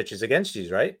Rodriguez pitches against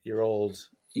you, right? Your old.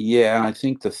 Yeah, I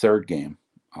think the third game,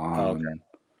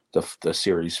 the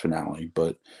series finale.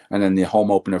 And then the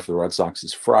home opener for the Red Sox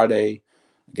is Friday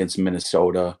against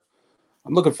Minnesota.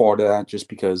 I'm looking forward to that just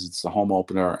because it's the home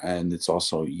opener, and it's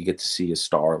also you get to see a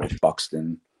star like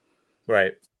Buxton,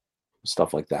 right?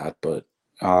 Stuff like that. But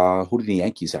who do the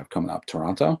Yankees have coming up?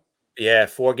 Toronto? Yeah,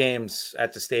 4 games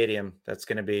at the stadium. That's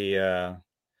going to be.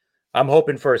 I'm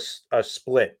hoping for a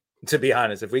split. To be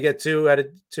honest, if we get 2 out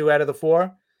of the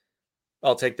 4,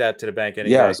 I'll take that to the bank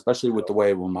anyway. Yeah, especially with the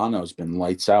way Romano's been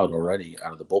lights out already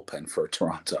out of the bullpen for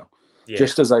Toronto. Yeah.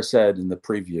 Just as I said in the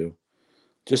preview,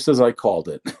 just as I called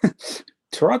it,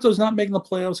 Toronto's not making the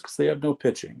playoffs because they have no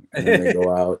pitching, and then they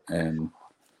go out and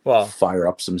fire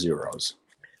up some zeros.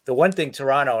 The one thing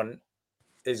Toronto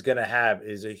is going to have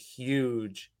is a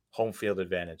huge home field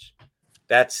advantage.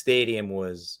 That stadium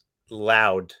was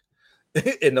loud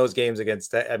in those games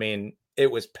against.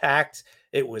 It was packed.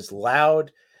 It was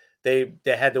loud. They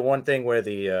had the one thing where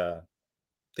the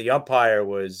umpire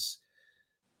was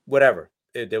whatever.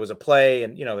 There was a play,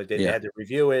 and they had to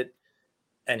review it,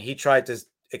 and he tried to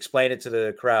explain it to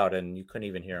the crowd, and you couldn't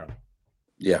even hear him.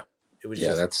 Yeah, it was.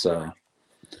 That's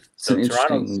it's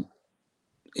an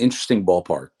interesting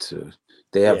ballpark too.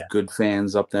 They have good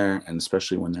fans up there, and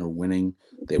especially when they're winning,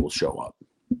 they will show up.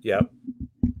 Yep.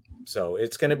 So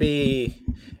it's going to be,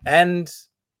 and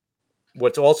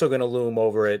what's also going to loom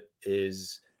over it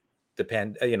is the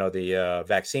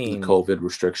vaccine, the COVID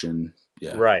restriction.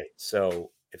 Yeah. Right.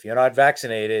 So if you're not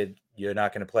vaccinated, you're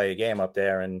not going to play a game up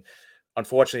there. And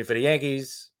unfortunately for the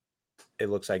Yankees, it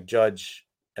looks like Judge,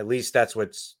 at least that's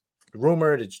what's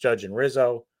rumored. It's Judge and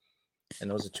Rizzo. And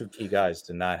those are 2 key guys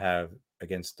to not have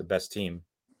against the best team.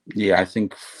 Yeah, I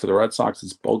think for the Red Sox,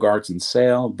 it's Bogarts and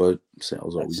Sale, but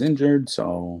Sale's always injured.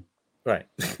 So, right.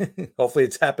 Hopefully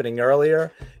it's happening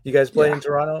earlier. You guys play in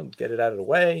Toronto, get it out of the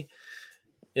way.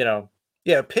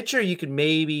 Pitcher, you could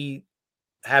maybe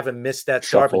have him miss that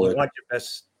start, but you want your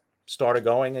best starter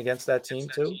going against that team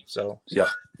too. So,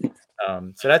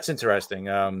 so that's interesting.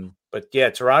 But yeah,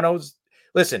 Toronto's,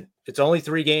 listen, it's only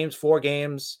 3 games, 4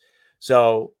 games.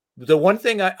 So the one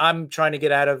thing I'm trying to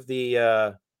get out of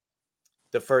the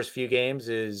first few games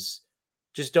is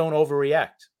just don't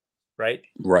overreact, right?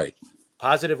 Right.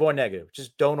 Positive or negative,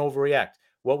 just don't overreact.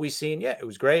 What we've seen, it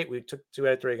was great. We took 2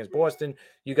 out of 3 against Boston.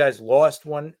 You guys lost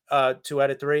 2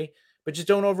 out of 3, but just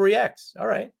don't overreact. All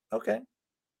right. Okay.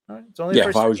 All right. It's only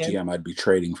if I was GM, I'd be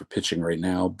trading for pitching right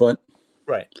now. But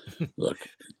right. Look,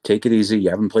 take it easy. You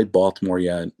haven't played Baltimore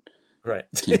yet. Right.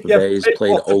 Tampa Bay's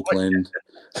played Oakland.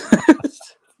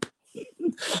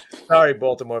 Sorry,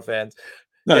 Baltimore fans.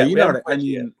 No, you know what I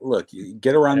mean. Look, you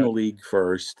get around the league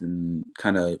first and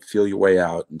kind of feel your way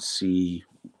out and see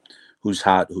who's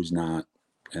hot, who's not,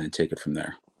 and then take it from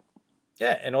there.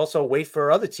 Yeah, and also wait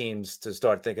for other teams to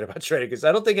start thinking about trading, because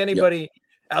I don't think anybody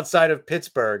outside of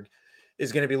Pittsburgh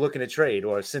is going to be looking to trade,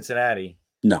 or Cincinnati.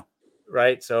 No.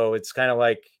 Right? So it's kind of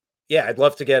like, I'd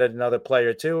love to get another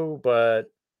player too,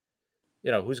 but,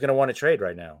 who's going to want to trade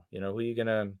right now? Who are you going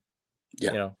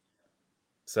to,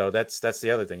 So that's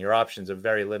the other thing. Your options are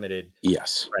very limited.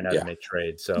 Yes. Right now to make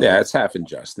trades. So it's half and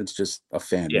just. It's just a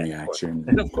fan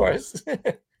reaction. Of course.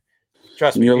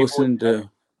 Trust me. You're people listening to,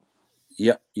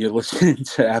 you're listening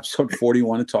to episode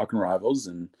 41 of Talking Rivals,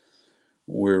 and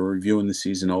we're reviewing the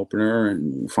season opener,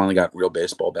 and we finally got real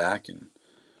baseball back and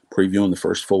previewing the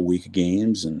first full week of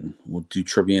games, and we'll do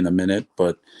trivia in a minute.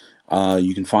 But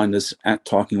you can find us at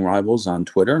Talking Rivals on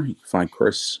Twitter. You can find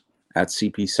Chris at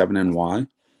CP7NY.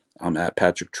 I'm at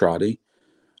Patrick Trotty.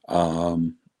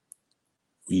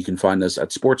 You can find us at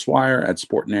SportsWire, at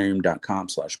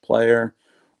sportnarium.com/player,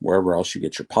 wherever else you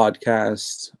get your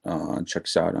podcasts. Check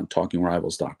us out on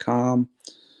talkingrivals.com,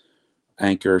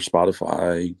 Anchor,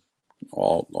 Spotify,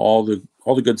 all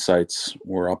the good sites.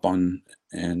 We're up on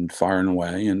and firing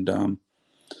away, and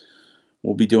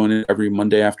we'll be doing it every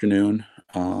Monday afternoon,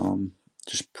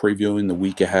 just previewing the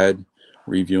week ahead,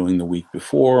 reviewing the week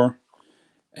before,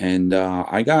 and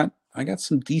I got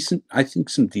some decent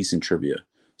trivia.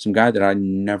 Some guy that I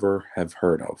never have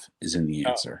heard of is in the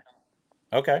answer.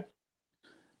 Okay.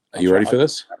 Are you ready for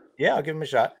this? Yeah, I'll give him a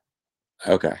shot.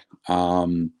 Okay.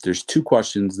 There's two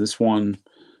questions. This one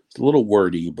is a little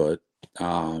wordy, but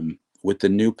with the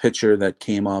new pitcher that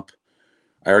came up,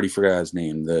 I already forgot his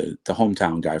name, the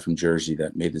hometown guy from Jersey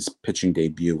that made his pitching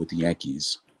debut with the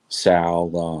Yankees,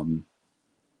 Ron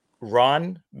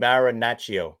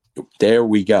Marinaccio. There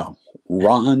we go.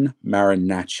 Ron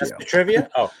Marinaccio. That's the trivia?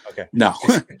 Oh, okay. No.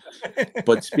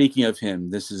 But speaking of him,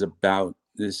 this is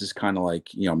kind of like,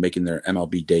 making their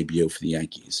MLB debut for the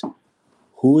Yankees.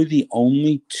 Who are the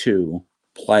only two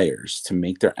players to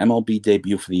make their MLB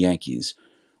debut for the Yankees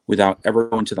without ever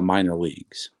going to the minor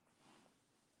leagues?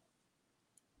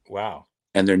 Wow.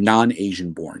 And they're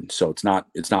non-Asian born, so it's not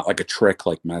like a trick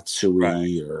like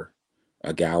Matsui or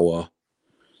Agawa.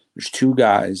 There's two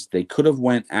guys. They could have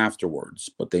went afterwards,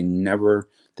 but they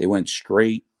went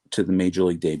straight to the major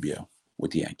league debut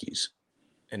with the Yankees.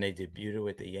 And they debuted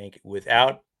with the Yankees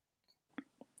without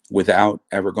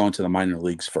ever going to the minor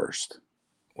leagues first.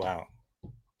 Wow.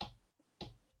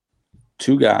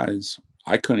 Two guys.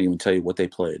 I couldn't even tell you what they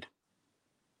played.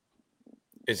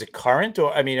 Is it current,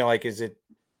 or is it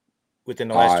within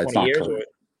the last 20 years? Or...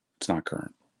 It's not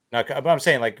current. But I'm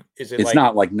saying, is it? It's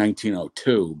not like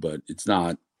 1902, but it's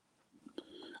not.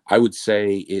 I would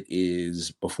say it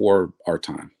is before our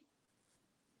time.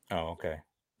 Oh, okay.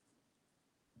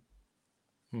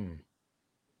 And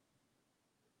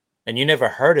you never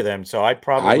heard of them, so I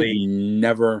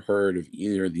never heard of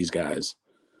either of these guys.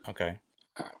 Okay.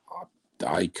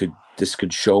 This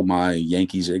could show my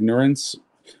Yankees ignorance.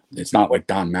 It's not like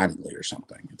Don Mattingly or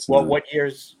something. What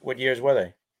years were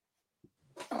they?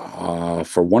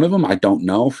 For one of them, I don't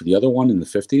know. For the other one, in the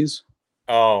 50s.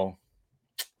 Oh,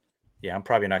 yeah. I'm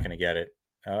probably not going to get it.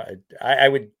 I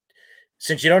would,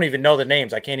 since you don't even know the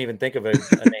names, I can't even think of a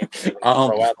name.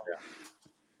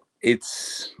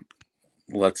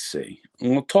 Let's see.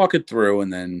 We'll talk it through,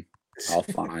 and then I'll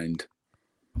find.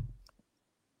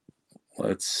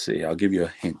 Let's see. I'll give you a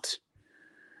hint.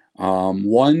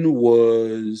 One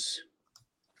was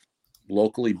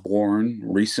locally born,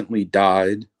 recently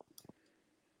died.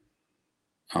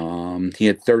 He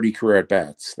had 30 career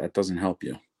at-bats. That doesn't help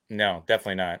you. No,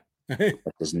 definitely not. That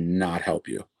does not help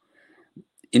you.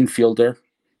 Infielder.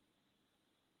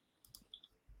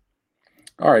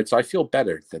 All right, so I feel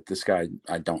better that this guy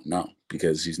I don't know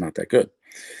because he's not that good.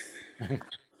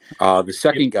 The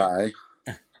second guy.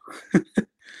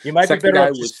 You might be better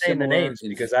off just saying the names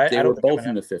because I don't think both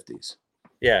in the 50s.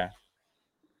 Yeah.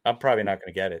 I'm probably not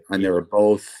going to get it. And they were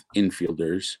both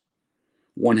infielders.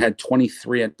 One had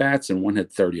 23 at-bats and one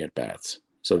had 30 at-bats.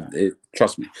 So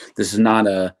trust me, this is not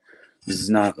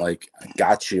like I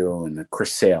got you and a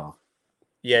Chris Sale.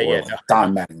 Yeah.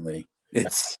 Don Mattingly.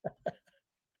 It's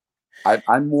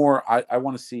I'm more I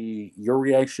want to see your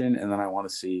reaction, and then I want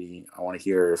to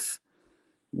hear if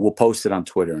we'll post it on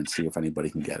Twitter and see if anybody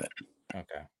can get it.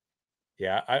 Okay.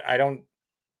 Yeah, I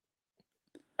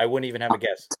wouldn't even have a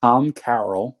guess. Tom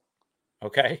Carroll.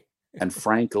 Okay. And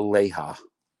Frank Leja.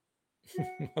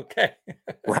 Okay.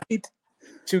 Right?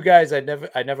 Two guys I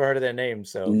never heard of their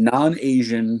names. So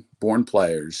non-Asian born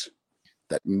players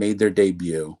that made their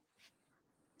debut.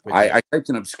 I typed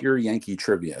in obscure Yankee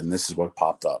trivia, and this is what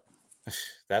popped up.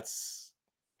 This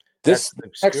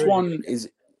next one it's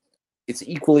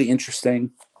equally interesting.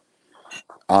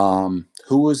 Who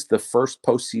was the first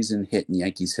postseason hit in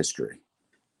Yankees history?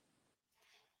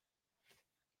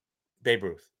 Babe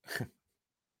Ruth.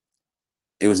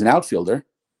 It was an outfielder.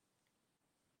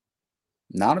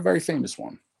 Not a very famous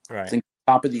one. Right. I think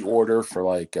top of the order for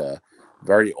like a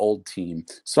very old team.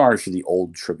 Sorry for the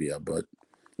old trivia, but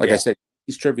I said,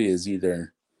 his trivia is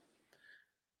either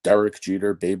Derek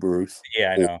Jeter, Babe Ruth,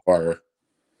 I know, or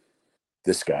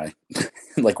this guy,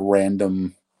 like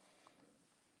random.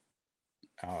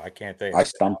 Oh, I can't think. I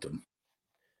stumped him.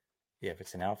 Yeah, if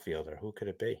it's an outfielder, who could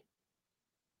it be?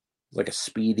 Like a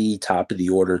speedy, top of the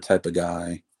order type of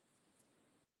guy.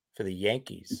 For the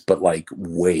Yankees. But like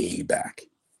way back.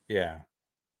 Yeah.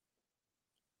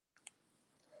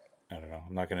 I don't know.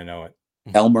 I'm not going to know it.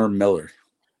 Elmer Miller.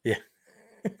 Yeah.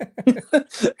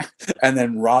 And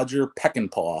then Roger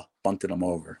Peckinpah bunted him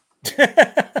over.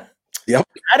 Yep.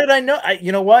 How did I know?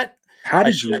 You know what? How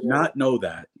did you not know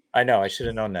that? I know. I should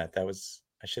have known that. I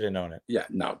should have known it. Yeah.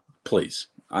 No, please.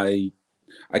 I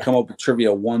come up with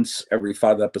trivia once every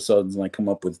 5 episodes, and I come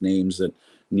up with names that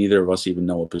neither of us even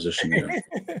know what position they're in.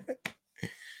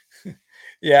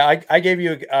 Yeah, I gave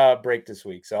you a break this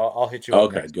week, so I'll hit you.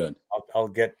 Okay, good. I'll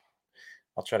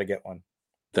try to get one.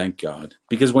 Thank God.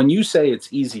 Because when you say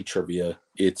it's easy trivia,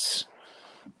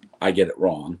 I get it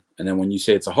wrong. And then when you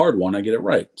say it's a hard one, I get it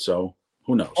right. So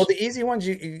who knows? Well, the easy ones,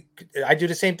 I do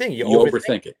the same thing. You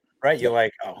overthink it. Right? You're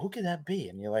like, oh, who could that be?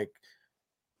 And you're like,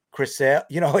 Chris Sale.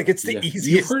 Like it's the easiest.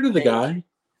 You've heard of the guy.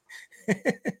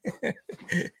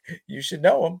 You should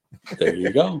know him. There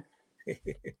you go.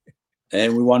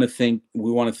 And we want to thank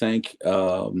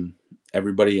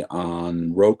everybody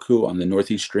on Roku, on the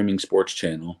Northeast Streaming Sports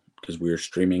channel, because we are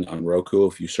streaming on Roku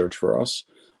if you search for us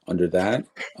under that.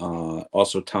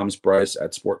 Also, Tom's Bryce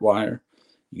at Sportwire.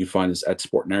 You can find us at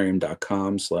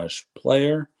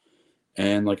sportnarium.com/player.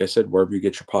 And like I said, wherever you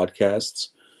get your podcasts,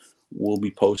 we'll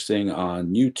be posting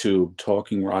on YouTube,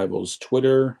 Talking Rivals,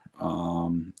 Twitter,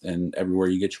 and everywhere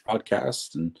you get your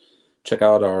podcasts. And check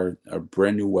out our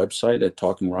brand new website at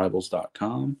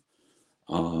talkingrivals.com.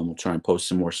 We'll try and post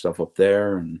some more stuff up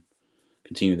there and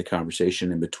continue the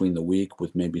conversation in between the week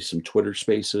with maybe some Twitter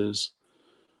spaces.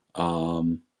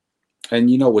 And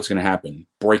you know what's going to happen.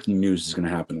 Breaking news is going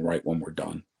to happen right when we're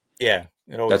done. Yeah.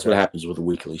 That's what happens with a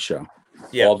weekly show.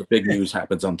 Yeah. All the big news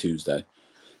happens on Tuesday.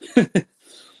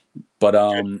 But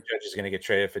Judge is going to get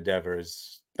traded for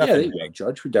Devers. Yeah, there you go.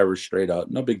 Judge for Devers straight up.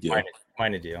 No big deal.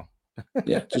 Minor deal.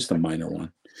 Yeah, just a minor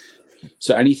one.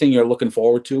 So anything you're looking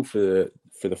forward to for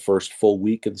the first full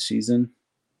week of the season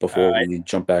before we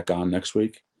jump back on next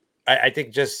week? I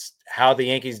think just how the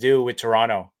Yankees do with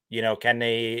Toronto. Can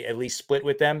they at least split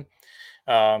with them?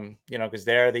 Because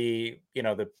they're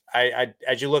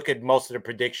as you look at most of the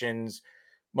predictions,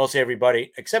 mostly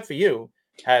everybody except for you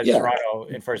has Toronto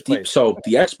in first place. So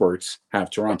the experts have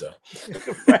Toronto.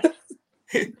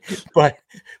 But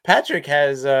Patrick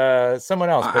has someone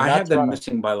else. But I have them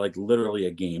missing by like literally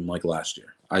a game like last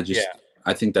year. I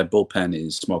think that bullpen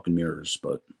is smoke and mirrors,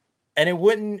 but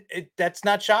that's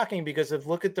not shocking because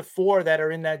look at the 4 that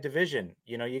are in that division.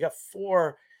 You got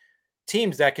 4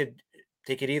 teams that you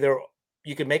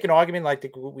could make an argument like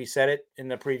we said it in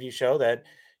the preview show that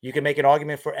you can make an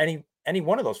argument for any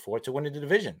one of those 4 to win the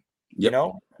division.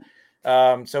 Yep.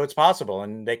 So it's possible,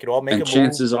 and they could all make. And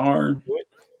chances are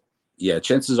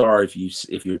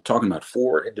if you're talking about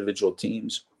 4 individual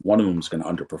teams, one of them is going to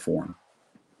underperform.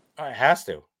 It has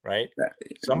to, right?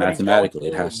 Mathematically,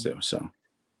 it has to. So,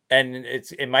 and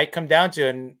it might come down to,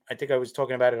 and I think I was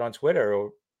talking about it on Twitter,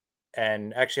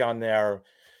 and actually on our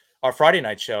Friday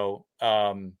night show,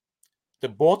 the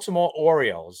Baltimore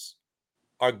Orioles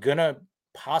are gonna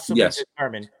possibly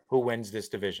determine who wins this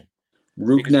division.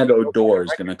 Rougned Odor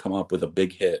is going to come up with a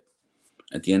big hit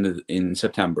at the end in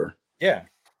September. Yeah,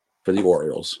 for the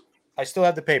Orioles. I still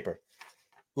have the paper.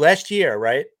 Last year,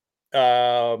 right?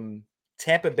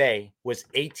 Tampa Bay was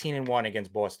 18-1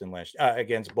 against Baltimore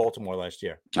last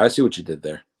year. I see what you did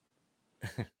there.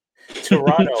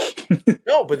 Toronto,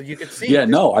 no, but you can see. Yeah,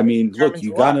 no, I mean, look,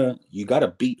 you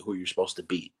gotta beat who you're supposed to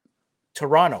beat.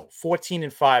 Toronto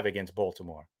 14-5 against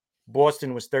Baltimore.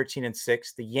 Boston was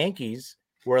 13-6. The Yankees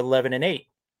were 11-8.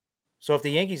 So if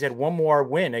the Yankees had one more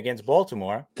win against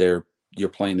Baltimore, you're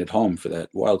playing at home for that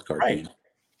wild card game,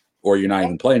 or you're not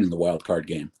even playing in the wild card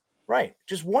game. Right,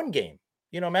 just one game.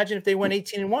 Imagine if they went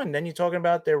 18-1, then you're talking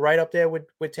about they're right up there with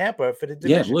Tampa for the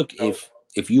division. Yeah, look,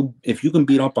 if you can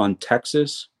beat up on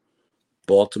Texas,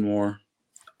 Baltimore,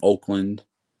 Oakland,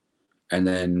 and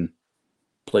then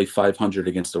play 500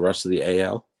 against the rest of the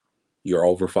AL, you're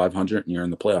over 500 and you're in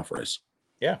the playoff race.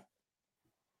 Yeah.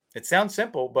 It sounds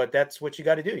simple, but that's what you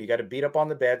got to do. You got to beat up on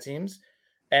the bad teams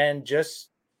and just,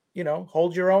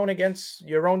 hold your own against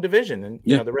your own division and,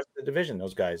 the rest of the division,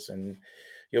 those guys, and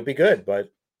you'll be good. But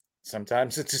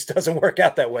sometimes it just doesn't work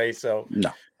out that way. So,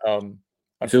 no.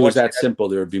 If it was that simple,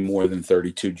 there would be more than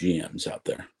 32 GMs out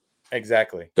there.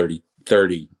 Exactly. 30,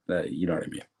 you know what I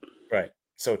mean? Right.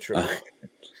 So true.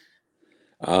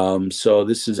 So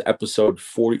this is episode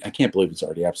 40. I can't believe it's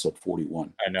already episode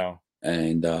 41. I know.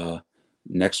 And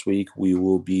next week we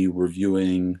will be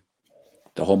reviewing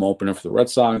the home opener for the Red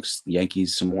Sox, the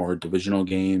Yankees, some more divisional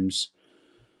games,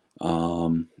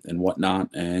 and whatnot,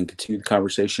 and continue the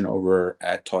conversation over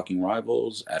at Talking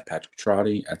Rivals, at Patrick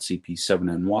Trotty, at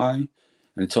CP7NY. And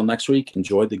until next week,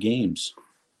 enjoy the games.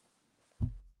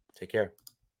 Take care.